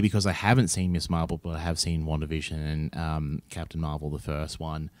 A, because I haven't seen Ms. Marvel, but I have seen WandaVision and Captain Marvel, the first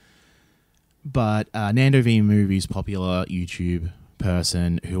one. But Nando V Movies, popular YouTube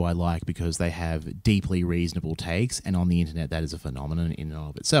person who I like because they have deeply reasonable takes, and on the internet that is a phenomenon in and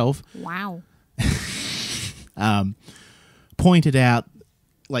of itself. Wow. Pointed out,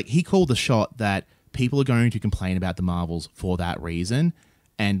 like, he called the shot that people are going to complain about the Marvels for that reason.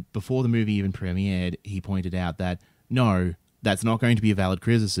 And before the movie even premiered, he pointed out that, no, that's not going to be a valid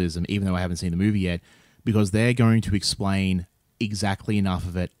criticism, even though I haven't seen the movie yet, because they're going to explain exactly enough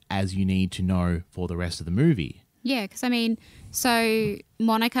of it as you need to know for the rest of the movie. Yeah, because I mean, so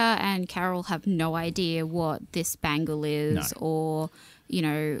Monica and Carol have no idea what this bangle is, or, you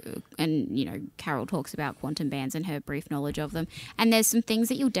know, and, you know, Carol talks about quantum bands and her brief knowledge of them. And there's some things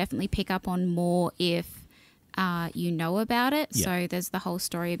that you'll definitely pick up on more if you know about it. Yeah. So there's the whole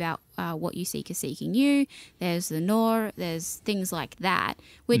story about what you seek is seeking you. There's the Noor. There's things like that,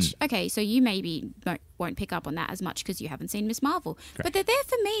 which, okay, so you maybe won't pick up on that as much because you haven't seen Ms. Marvel. Correct. But they're there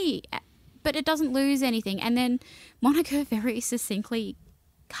for me, but it doesn't lose anything. And then Monica very succinctly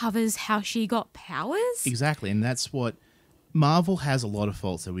covers how she got powers. Exactly, and that's what... Marvel has a lot of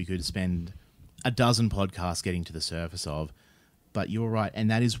faults that we could spend a dozen podcasts getting to the surface of, but you're right, and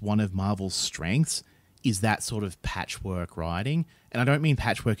that is one of Marvel's strengths, is that sort of patchwork writing. And I don't mean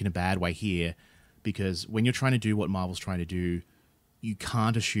patchwork in a bad way here, because when you're trying to do what Marvel's trying to do, you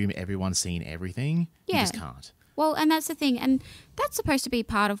can't assume everyone's seen everything. Yeah. You just can't. Well, and that's the thing. And that's supposed to be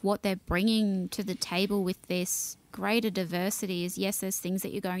part of what they're bringing to the table with this greater diversity is, yes, there's things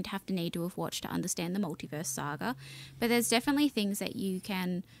that you're going to have to need to have watched to understand the multiverse saga, but there's definitely things that you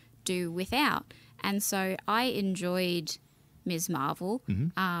can do without. And so I enjoyed Ms. Marvel.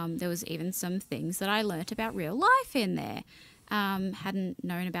 Mm-hmm. There was even some things that I learnt about real life in there. Hadn't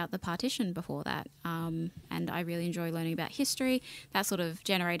known about the partition before that. And I really enjoy learning about history. That sort of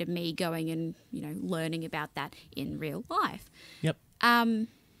generated me going and, you know, learning about that in real life. Yep. And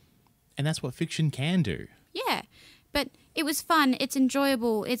that's what fiction can do. Yeah. But it was fun. It's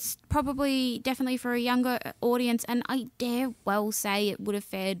enjoyable. It's probably definitely for a younger audience. And I dare well say it would have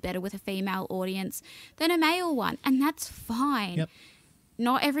fared better with a female audience than a male one. And that's fine. Yep.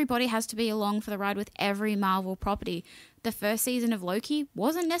 Not everybody has to be along for the ride with every Marvel property. The first season of Loki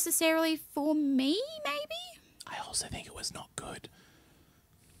wasn't necessarily for me, maybe? I also think it was not good.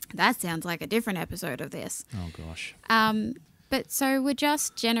 That sounds like a different episode of this. Oh, gosh. But so we're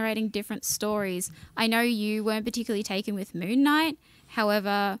just generating different stories. I know you weren't particularly taken with Moon Knight.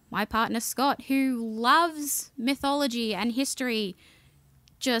 However, my partner Scott, who loves mythology and history,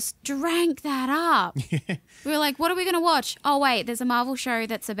 just drank that up. We were like, what are we going to watch? Oh, wait, there's a Marvel show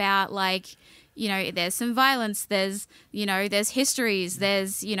that's about, like, you know, there's some violence, there's, you know, there's histories,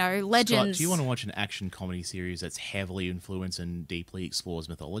 there's, you know, legends. Scott, do you want to watch an action comedy series that's heavily influenced and deeply explores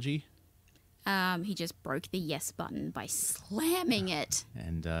mythology? He just broke the yes button by slamming it.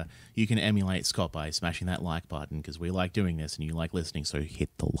 And you can emulate Scott by smashing that like button, because we like doing this and you like listening, so hit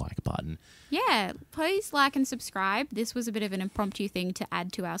the like button. Yeah, please like and subscribe. This was a bit of an impromptu thing to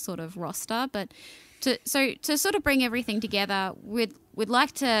add to our sort of roster, but to sort of bring everything together, we'd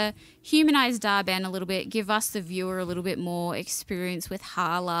like to humanize Dar-Benn a little bit, give us the viewer a little bit more experience with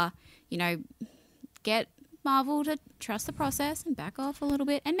Harla, you know, get Marvel to trust the process and back off a little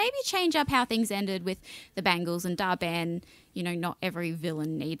bit, and maybe change up how things ended with the Bangles and Dar-Benn. You know, not every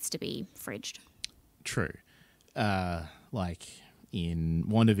villain needs to be fridged. True. Like in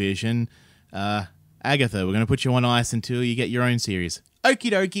WandaVision, Agatha, we're going to put you on ice until you get your own series.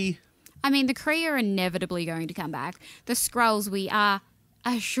 Okie dokie. I mean, the Kree are inevitably going to come back. The Skrulls we are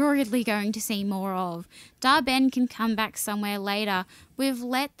assuredly going to see more of. Dar-Benn can come back somewhere later. We've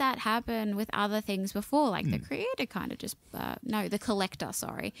let that happen with other things before, like the Creator kind of just... the Collector,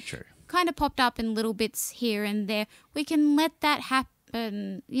 sorry. True. Kind of popped up in little bits here and there. We can let that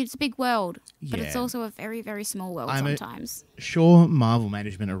happen. It's a big world, but it's also a very, very small world sometimes. Sure, Marvel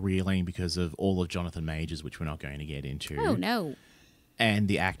management are reeling because of all of Jonathan Majors, which we're not going to get into. Oh, no. And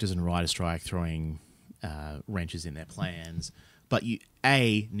the actors and writer strike throwing wrenches in their plans. But you,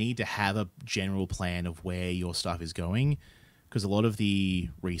 need to have a general plan of where your stuff is going, because a lot of the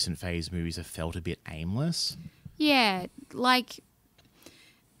recent Phase movies have felt a bit aimless. Yeah, like...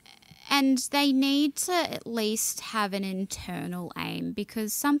 And they need to at least have an internal aim,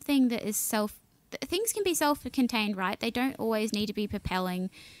 because something that is things can be self-contained, right? They don't always need to be propelling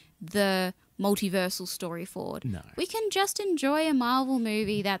the multiversal story forward. No. We can just enjoy a Marvel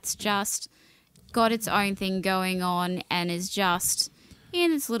movie that's just got its own thing going on and is just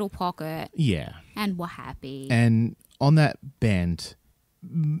in its little pocket. Yeah. And we're happy. And on that bent,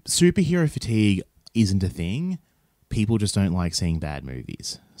 superhero fatigue isn't a thing. People just don't like seeing bad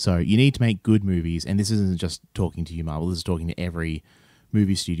movies. So you need to make good movies, and this isn't just talking to you, Marvel, this is talking to every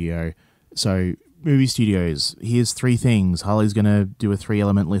movie studio. So movie studios, here's 3 things. Harley's going to do a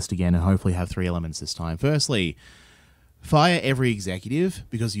 3-element list again and hopefully have 3 elements this time. Firstly, fire every executive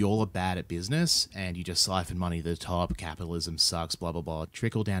because you all are bad at business and you just siphon money to the top. Capitalism sucks, blah, blah, blah.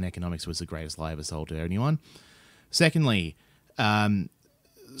 Trickle-down economics was the greatest lie ever sold to anyone. Secondly,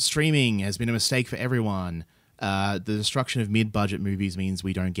 streaming has been a mistake for everyone. The destruction of mid-budget movies means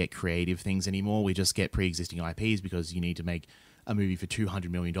we don't get creative things anymore. We just get pre-existing IPs because you need to make a movie for $200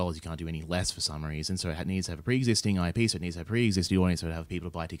 million. You can't do any less for some reason. So it needs to have a pre-existing IP, so it needs to have a pre-existing audience, so it have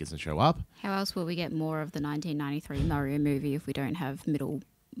people to buy tickets and show up. How else will we get more of the 1993 Mario movie if we don't have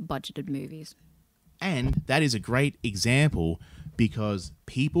middle-budgeted movies? And that is a great example because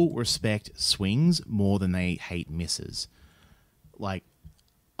people respect swings more than they hate misses. Like,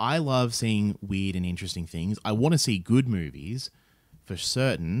 I love seeing weird and interesting things. I want to see good movies for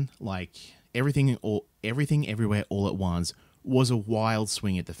certain. Like Everything Everywhere All at Once was a wild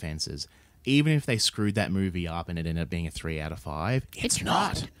swing at the fences. Even if they screwed that movie up and it ended up being a 3 out of 5, it's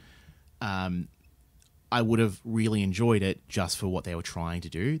not. I would have really enjoyed it just for what they were trying to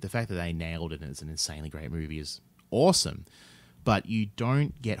do. The fact that they nailed it and it's an insanely great movie is awesome. But you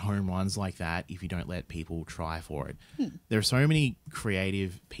don't get home runs like that if you don't let people try for it. There are so many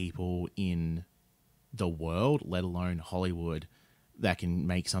creative people in the world, let alone Hollywood, that can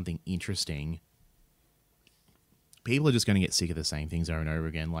make something interesting. People are just going to get sick of the same things over and over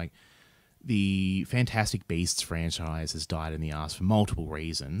again. Like, the Fantastic Beasts franchise has died in the ass for multiple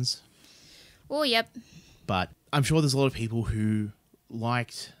reasons. Oh, yep. But I'm sure there's a lot of people who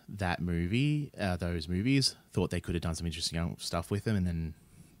liked that movie, those movies, thought they could have done some interesting stuff with them, and then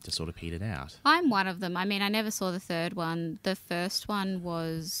just sort of petered out. I'm one of them. I mean, I never saw the third one. The first one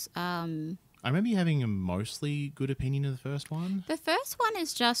was... I remember you having a mostly good opinion of the first one. The first one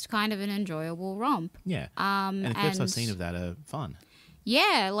is just kind of an enjoyable romp. Yeah. And the clips I've seen of that are fun.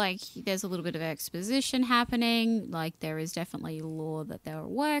 Yeah, like, there's a little bit of exposition happening. Like, there is definitely lore that they were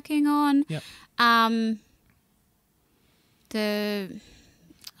working on. Yep.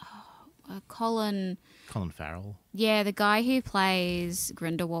 Colin Farrell. Yeah, the guy who plays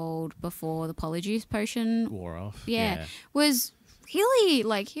Grindelwald before the Polyjuice Potion wore off. Yeah. Was really,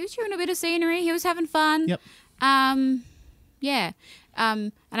 like, he was shooting a bit of scenery. He was having fun. Yep. Yeah.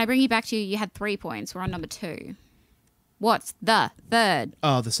 And I bring you back to you had 3 points. We're on number 2. What's the third?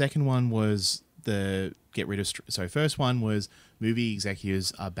 Oh, the second one was the get rid of... So first one was movie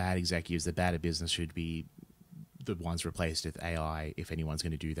executives are bad executives. They're bad at business, should be the ones replaced with AI. If anyone's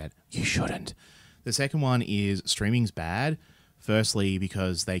going to do that, you shouldn't. The second one is streaming's bad. Firstly,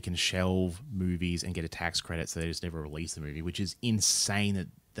 because they can shelve movies and get a tax credit, so they just never release the movie, which is insane that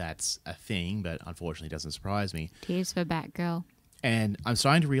that's a thing, but unfortunately doesn't surprise me. Tears for Batgirl. And I'm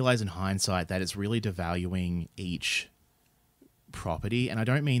starting to realize in hindsight that it's really devaluing each property. And I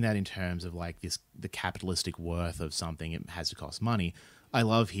don't mean that in terms of like the capitalistic worth of something. It has to cost money. I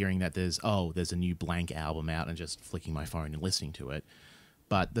love hearing that there's a new Blank album out and just flicking my phone and listening to it.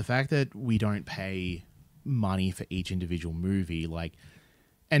 But the fact that we don't pay money for each individual movie,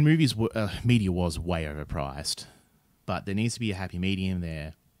 and media was way overpriced, but there needs to be a happy medium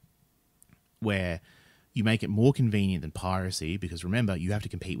there where you make it more convenient than piracy, because remember, you have to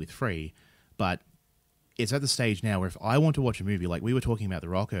compete with free. But it's at the stage now where if I want to watch a movie, like we were talking about The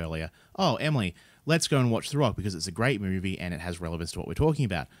Rock earlier, oh, Emily, let's go and watch The Rock because it's a great movie and it has relevance to what we're talking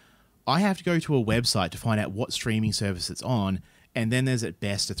about. I have to go to a website to find out what streaming service it's on, and then there's at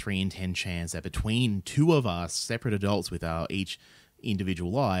best a 3 in 10 chance that between two of us, separate adults with our each individual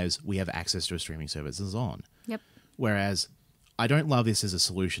lives, we have access to a streaming service that's on. Yep. Whereas I don't love this as a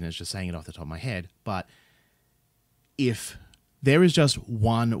solution, it's just saying it off the top of my head, but if there is just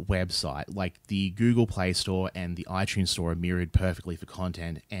one website, like the Google Play Store and the iTunes Store are mirrored perfectly for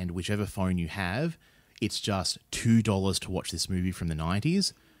content, and whichever phone you have, it's just $2 to watch this movie from the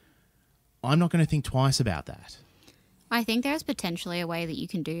 90s, I'm not going to think twice about that. I think there's potentially a way that you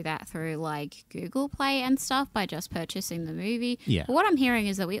can do that through like Google Play and stuff by just purchasing the movie. Yeah. But what I'm hearing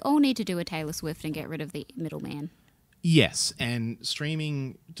is that we all need to do a Taylor Swift and get rid of the middleman. Yes, and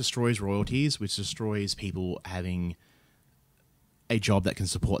streaming destroys royalties, which destroys people having a job that can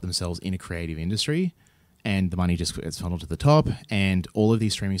support themselves in a creative industry, and the money just gets funneled to the top, and all of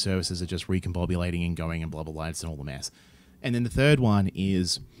these streaming services are just recombobulating and going and blah, blah, blah, it's all a mess. And then the third one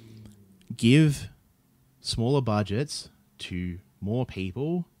is give smaller budgets to more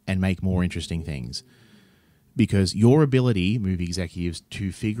people and make more interesting things. Because your ability, movie executives,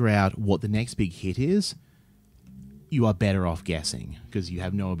 to figure out what the next big hit is, you are better off guessing because you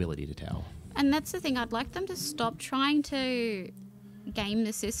have no ability to tell. And that's the thing, I'd like them to stop trying to game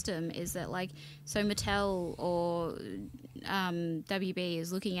the system. Is that like, so Mattel or WB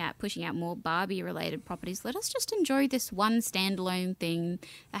is looking at pushing out more Barbie related properties. Let us just enjoy this one standalone thing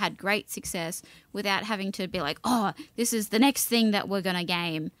that had great success without having to be like, oh, this is the next thing that we're gonna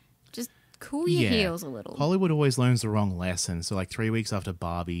game. Just cool your heels a little. Hollywood always learns the wrong lesson. So like 3 weeks after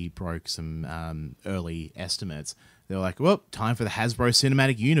Barbie broke some early estimates, they're like, well, time for the Hasbro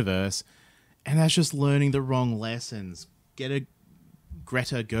Cinematic Universe. And that's just learning the wrong lessons. Greta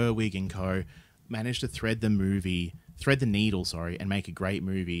Gerwig and co. managed to thread the needle, and make a great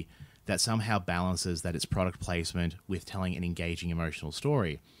movie that somehow balances that it's product placement with telling an engaging emotional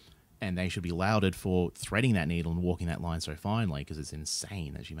story. And they should be lauded for threading that needle and walking that line so finely, because it's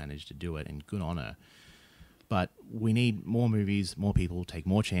insane that she managed to do it, and good on her. But we need more movies, more people, take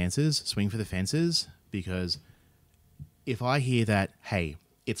more chances, swing for the fences, because if I hear that, hey,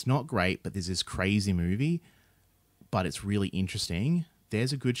 it's not great, but there's this crazy movie, but it's really interesting,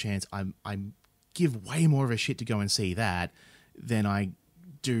 there's a good chance I give way more of a shit to go and see that than I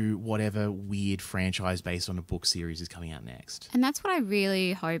do whatever weird franchise based on a book series is coming out next. And that's what I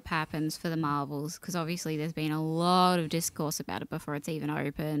really hope happens for the Marvels, because obviously there's been a lot of discourse about it before it's even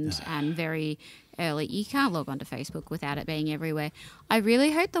opened and very early. You can't log onto Facebook without it being everywhere. I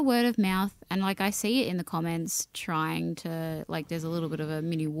really hope the word of mouth, and like I see it in the comments trying to, like there's a little bit of a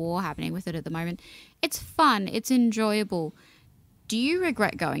mini war happening with it at the moment. It's fun. It's enjoyable. Do you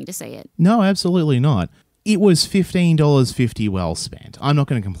regret going to see it? No, absolutely not. It was $15.50 well spent. I'm not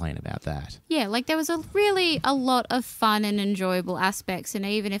going to complain about that. Yeah, like there was a lot of fun and enjoyable aspects, and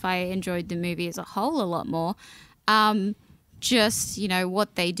even if I enjoyed the movie as a whole a lot more, just,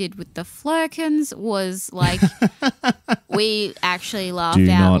 what they did with the Flurkins was like, we actually laughed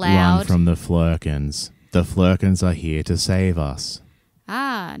out loud. Do not run from the Flurkins. The Flurkins are here to save us.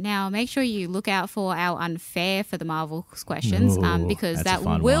 Now make sure you look out for our unfair for the Marvels questions, because that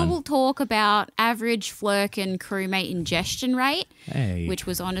will talk about average Flurkin crewmate ingestion rate, which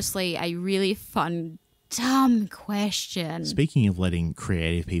was honestly a really fun, dumb question. Speaking of letting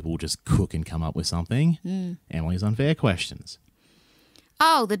creative people just cook and come up with something, Emily's unfair questions.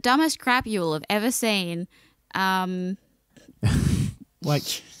 Oh, the dumbest crap you will have ever seen. To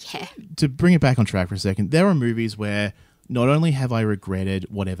bring it back on track for a second, there are movies where not only have I regretted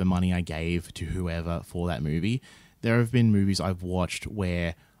whatever money I gave to whoever for that movie, there have been movies I've watched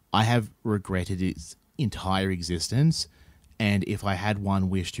where I have regretted its entire existence, and if I had one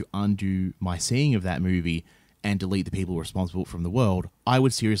wish to undo my seeing of that movie and delete the people responsible from the world, I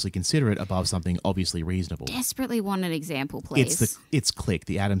would seriously consider it above something obviously reasonable. Desperately want an example, please. It's Click,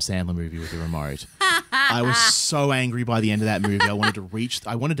 the Adam Sandler movie with the remote. I was so angry by the end of that movie. I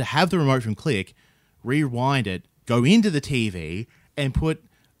wanted to have the remote from Click, rewind it, go into the TV, and put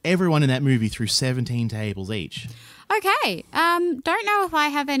everyone in that movie through 17 tables each. Okay. Don't know if I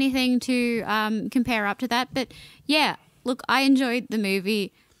have anything to compare up to that, but yeah, look, I enjoyed the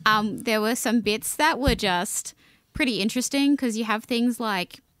movie. There were some bits that were just pretty interesting because you have things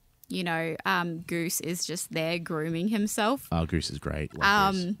like, Goose is just there grooming himself. Oh, Goose is great.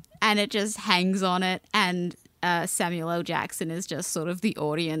 Goose. And it just hangs on it, and Samuel L. Jackson is just sort of the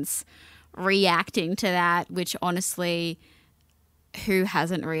audience reacting to that, which honestly, who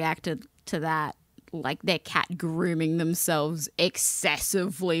hasn't reacted to that? Like their cat grooming themselves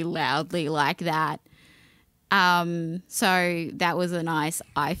excessively loudly like that. So that was a nice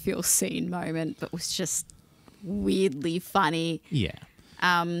I feel seen moment, but was just weirdly funny. Yeah.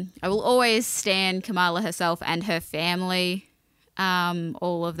 I will always stand Kamala herself and her family.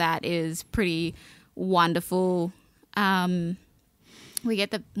 All of that is pretty wonderful. We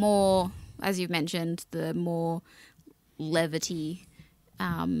get the more, as you've mentioned, the more levity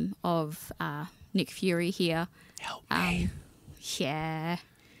of Nick Fury here. Help me. Yeah.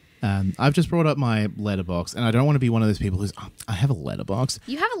 I've just brought up my letterbox, and I don't want to be one of those people who's, I have a letterbox.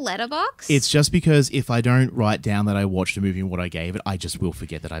 You have a letterbox? It's just because if I don't write down that I watched a movie and what I gave it, I just will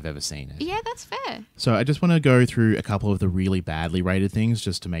forget that I've ever seen it. Yeah, that's fair. So I just want to go through a couple of the really badly rated things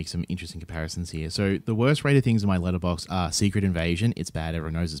just to make some interesting comparisons here. So the worst rated things in my letterbox are Secret Invasion. It's bad.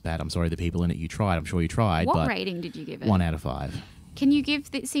 Everyone knows it's bad. I'm sorry the people in it you tried. I'm sure you tried. What but rating did you give it? 1 out of 5. Can you give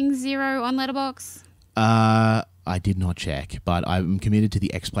things 0 on Letterboxd? I did not check, but I'm committed to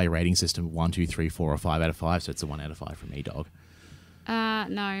the X-Play rating system 1, 2, 3, 4, or 5 out of 5, so it's a 1 out of 5 from me, dog.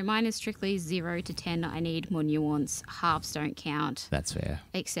 No, mine is strictly 0 to 10. I need more nuance. Halves don't count. That's fair.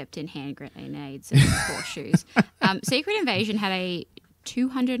 Except in hand grenades and horseshoes. Secret Invasion had a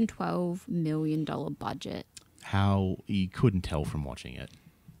 $212 million budget. How you couldn't tell from watching it.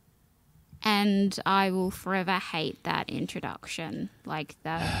 And I will forever hate that introduction, like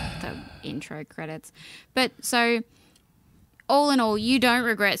the intro credits. But so, all in all, you don't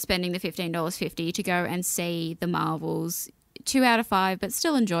regret spending the $15.50 to go and see the Marvels. 2 out of 5, but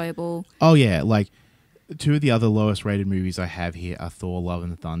still enjoyable. Oh, yeah. Like, 2 of the other lowest rated movies I have here are Thor, Love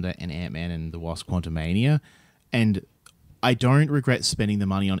and Thunder and Ant-Man and the Wasp Quantumania. And I don't regret spending the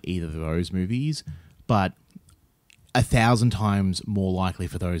money on either of those movies, but 1,000 times more likely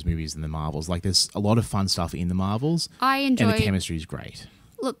for those movies than the Marvels. Like, there's a lot of fun stuff in the Marvels. And the chemistry is great.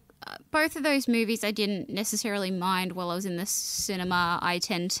 Look, both of those movies I didn't necessarily mind while I was in the cinema. I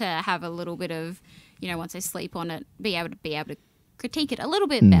tend to have a little bit of, once I sleep on it, be able to critique it a little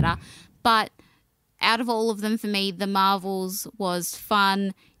bit better. But out of all of them, for me, the Marvels was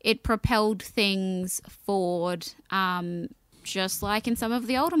fun. It propelled things forward. Just like in some of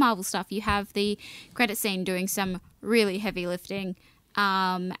the older Marvel stuff, you have the credit scene doing some really heavy lifting.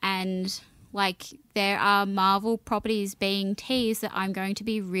 And like there are Marvel properties being teased that I'm going to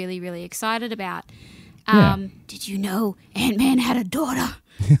be really, really excited about. Did you know Ant-Man had a daughter?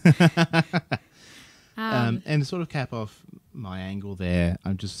 And to sort of cap off my angle there,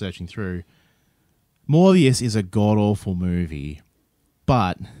 I'm just searching through. Morbius is a god-awful movie,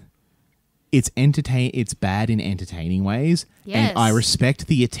 but it's bad in entertaining ways. Yes. And I respect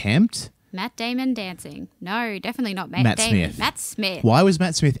the attempt. Matt Damon dancing. No, definitely not Matt Damon. Smith. Matt Smith. Why was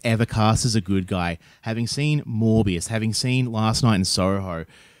Matt Smith ever cast as a good guy? Having seen Morbius, having seen Last Night in Soho,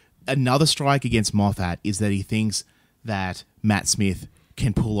 another strike against Moffat is that he thinks that Matt Smith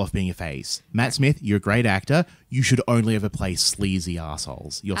can pull off being a face. Matt Smith, you're a great actor. You should only ever play sleazy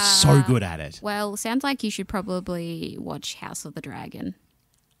assholes. You're so good at it. Well, sounds like you should probably watch House of the Dragon.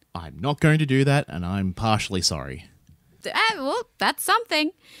 I'm not going to do that, and I'm partially sorry. Well, that's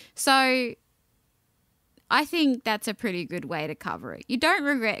something. So I think that's a pretty good way to cover it. You don't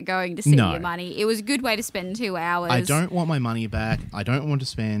regret going to see your money. It was a good way to spend 2 hours. I don't want my money back. I don't want to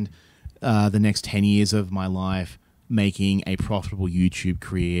spend the next 10 years of my life making a profitable YouTube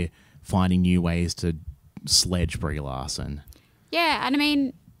career, finding new ways to sledge Brie Larson. Yeah, and I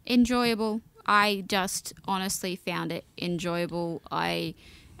mean, enjoyable. I just honestly found it enjoyable. I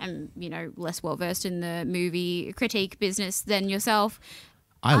am, less well-versed in the movie critique business than yourself.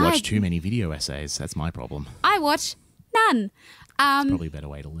 I watch too many video essays. That's my problem. I watch none. It's probably a better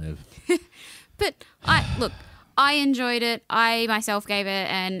way to live. But I enjoyed it. I myself gave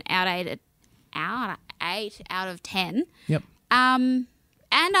it an out 8 out of 10. Yep. And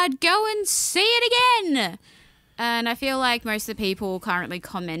I'd go and see it again. And I feel like most of the people currently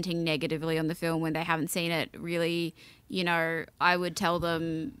commenting negatively on the film when they haven't seen it really, you know, I would tell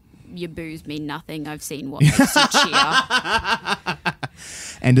them your boos mean nothing. I've seen what makes you cheer.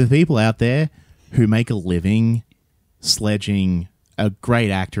 And to the people out there who make a living sledging a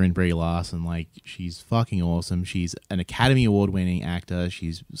great actor in Brie Larson, like, she's fucking awesome. She's an Academy Award winning actor.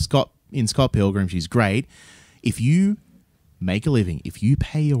 She's Scott Pilgrim. She's great. If you make a living, if you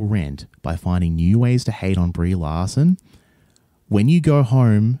pay your rent by finding new ways to hate on Brie Larson, when you go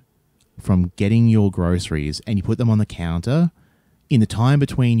home from getting your groceries and you put them on the counter, in the time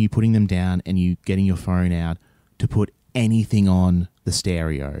between you putting them down and you getting your phone out to put anything on the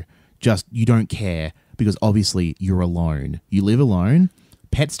stereo, just, you don't care, because obviously you're alone. You live alone.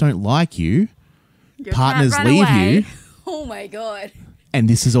 Pets don't like you. Your Partners cat ran leave away. you. Oh my God. And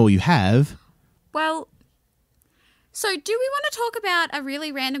this is all you have. Well, so do we want to talk about a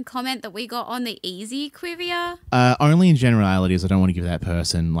really random comment that we got on the Easy Qrivia? Only in generalities. I don't want to give that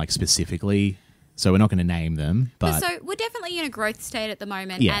person, like, specifically, so we're not going to name them. But So we're definitely in a growth state at the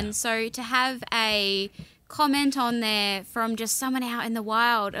moment. Yeah. And so to have a comment on there from just someone out in the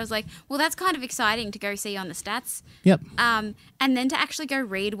wild, I was like, well, that's kind of exciting to go see on the stats. yep. And then to actually go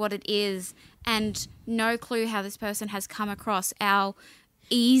read what it is, and no clue how this person has come across our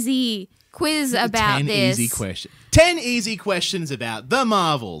easy quiz about 10 this. easy questions. 10 easy questions about the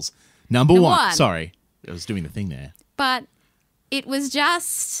Marvels. Number one. Sorry, I was doing the thing there. But it was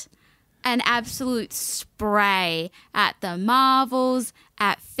just an absolute spray at the Marvels,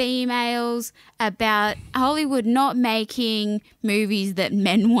 at females, about Hollywood not making movies that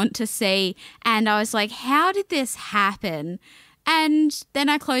men want to see. And I was like, how did this happen? And then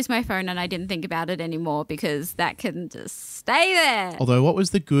I closed my phone and I didn't think about it anymore, because that can just stay there. Although, what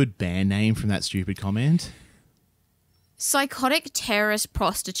was the good band name from that stupid comment? Psychotic terrorist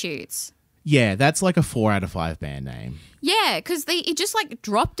prostitutes. Yeah, that's like a 4 out of 5 band name. Yeah, because it just like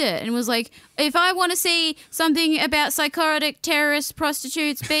dropped it and was like, if I want to see something about psychotic terrorist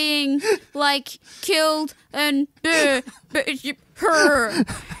prostitutes being like killed and her.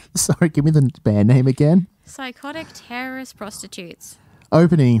 Sorry, give me the band name again. Psychotic terrorist prostitutes.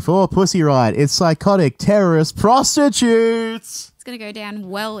 Opening for Pussy Riot. It's Psychotic Terrorist Prostitutes. It's going to go down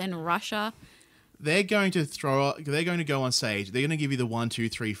well in Russia. They're going to go on stage. They're going to give you the 1, 2,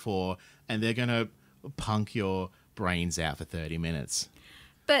 3, 4, and they're going to punk your brains out for 30 minutes.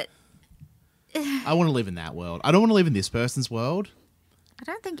 But I want to live in that world. I don't want to live in this person's world. I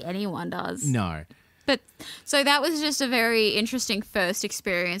don't think anyone does. No. But so that was just a very interesting first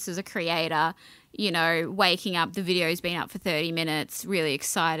experience as a creator, you know, waking up, the video's been up for 30 minutes, really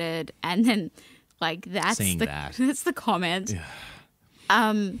excited, and then like that's that's the comment.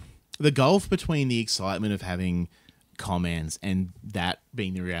 The gulf between the excitement of having comments and that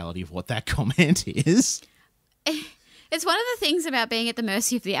being the reality of what that comment is. It's one of the things about being at the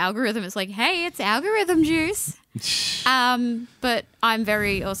mercy of the algorithm. It's like, hey, it's algorithm juice. But I'm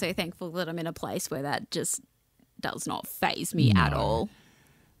very also thankful that I'm in a place where that just does not faze me at all.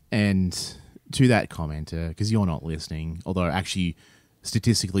 And to that commenter, because you're not listening, although actually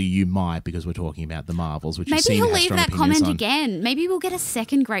statistically you might, because we're talking about the Marvels, which maybe you he'll leave that comment again. Maybe we'll get a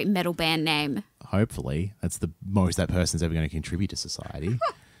second great metal band name. Hopefully. That's the most that person's ever going to contribute to society.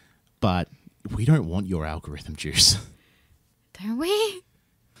 But we don't want your algorithm juice. Don't we?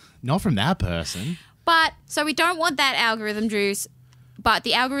 Not from that person. But, so we don't want that algorithm juice, but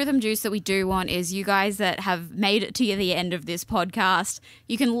the algorithm juice that we do want is you guys that have made it to the end of this podcast.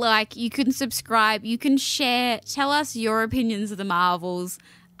 You can like, you can subscribe, you can share, tell us your opinions of the Marvels.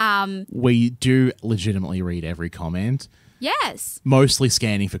 We do legitimately read every comment. Yes. Mostly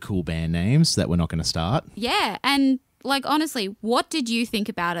scanning for cool band names that we're not going to start. Yeah, and like honestly, what did you think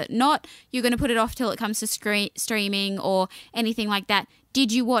about it? Not you're going to put it off till it comes to streaming or anything like that.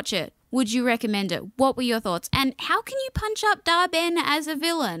 Did you watch it? Would you recommend it? What were your thoughts? And how can you punch up Dar-Benn as a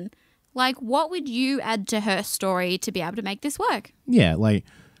villain? Like, what would you add to her story to be able to make this work? Yeah, like,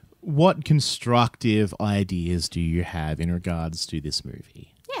 what constructive ideas do you have in regards to this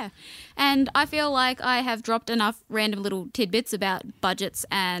movie? Yeah, and I feel like I have dropped enough random little tidbits about budgets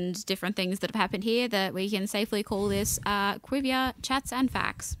and different things that have happened here that we can safely call this Qrivia Chats and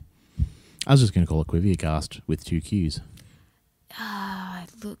Facts. I was just going to call it Qrivia Cast with 2 Qs.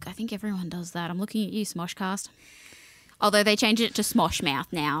 Look, I think everyone does that. I'm looking at you, Smoshcast. Although they changed it to Smosh Mouth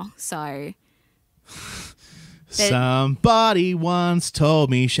now, so... Somebody once told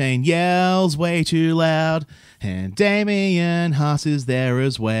me Shane yells way too loud, and Damien Haas is there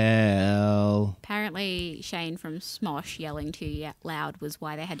as well. Apparently, Shane from Smosh yelling too loud was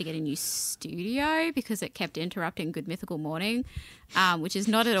why they had to get a new studio, because it kept interrupting Good Mythical Morning, which is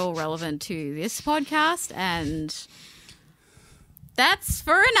not at all relevant to this podcast. And that's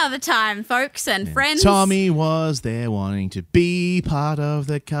for another time, folks and friends. Tommy was there wanting to be part of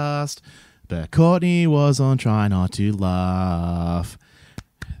the cast, but Courtney was on Try Not to Laugh.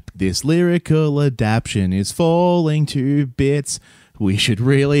 This lyrical adaptation is falling to bits. We should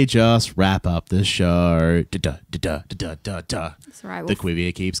really just wrap up the show. That's right. The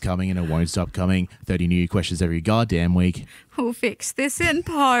Qrivia keeps coming and it won't stop coming. 30 new questions every goddamn week. We'll fix this in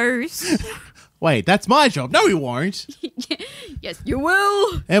post. Wait, that's my job. No, we won't. Yes, you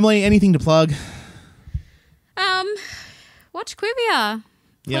will. Emily, anything to plug? Watch Qrivia.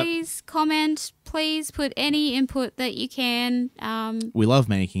 Yep. Please comment. Please put any input that you can. We love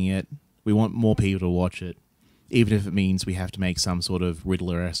making it. We want more people to watch it, even if it means we have to make some sort of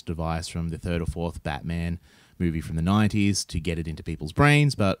Riddler-esque device from the third or fourth Batman movie from the 90s to get it into people's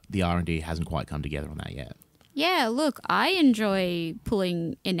brains, but the R&D hasn't quite come together on that yet. Yeah, look, I enjoy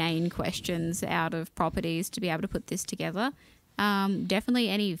pulling inane questions out of properties to be able to put this together. Definitely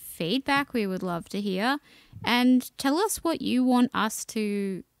any feedback we would love to hear. And tell us what you want us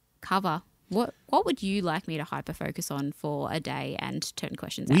to cover. What would you like me to hyper-focus on for a day and turn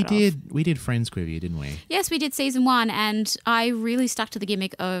questions out of? We did Friends Qrivia, didn't we? Yes, we did season 1, and I really stuck to the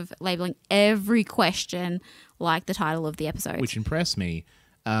gimmick of labelling every question like the title of the episode. Which impressed me.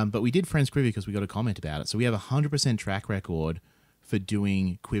 But we did Friends Qrivia because we got a comment about it. So we have a 100% track record for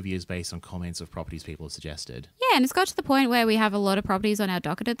doing Quivias based on comments of properties people have suggested. Yeah, and it's got to the point where we have a lot of properties on our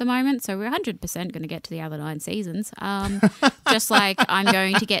docket at the moment, so we're 100% going to get to the other 9 seasons. Just like I'm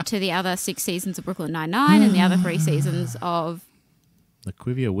going to get to the other 6 seasons of Brooklyn Nine-Nine and the other 3 seasons of... The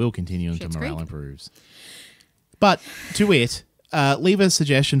Qrivia will continue until Schitt's morale Creek. improves. But to it, leave a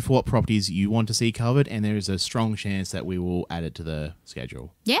suggestion for what properties you want to see covered, and there is a strong chance that we will add it to the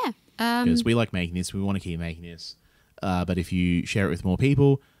schedule. Yeah. Because we like making this. We want to keep making this. But if you share it with more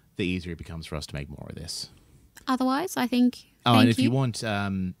people, the easier it becomes for us to make more of this. Otherwise, I think... And if you want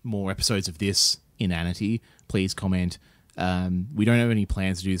more episodes of this inanity, please comment. We don't have any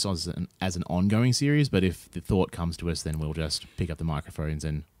plans to do this as an ongoing series, but if the thought comes to us, then we'll just pick up the microphones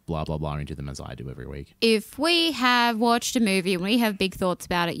and blah, blah, blah into them as I do every week. If we have watched a movie and we have big thoughts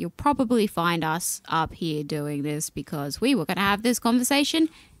about it, you'll probably find us up here doing this because we were going to have this conversation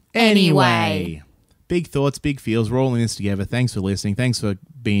anyway. Big thoughts, big feels. We're all in this together. Thanks for listening. Thanks for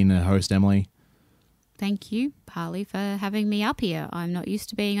being a host, Emily. Thank you, Harley, for having me up here. I'm not used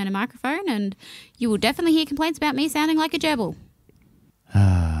to being on a microphone, and you will definitely hear complaints about me sounding like a gerbil.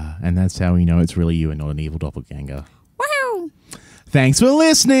 And that's how we know it's really you and not an evil doppelganger. Woohoo! Thanks for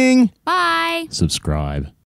listening. Bye. Subscribe.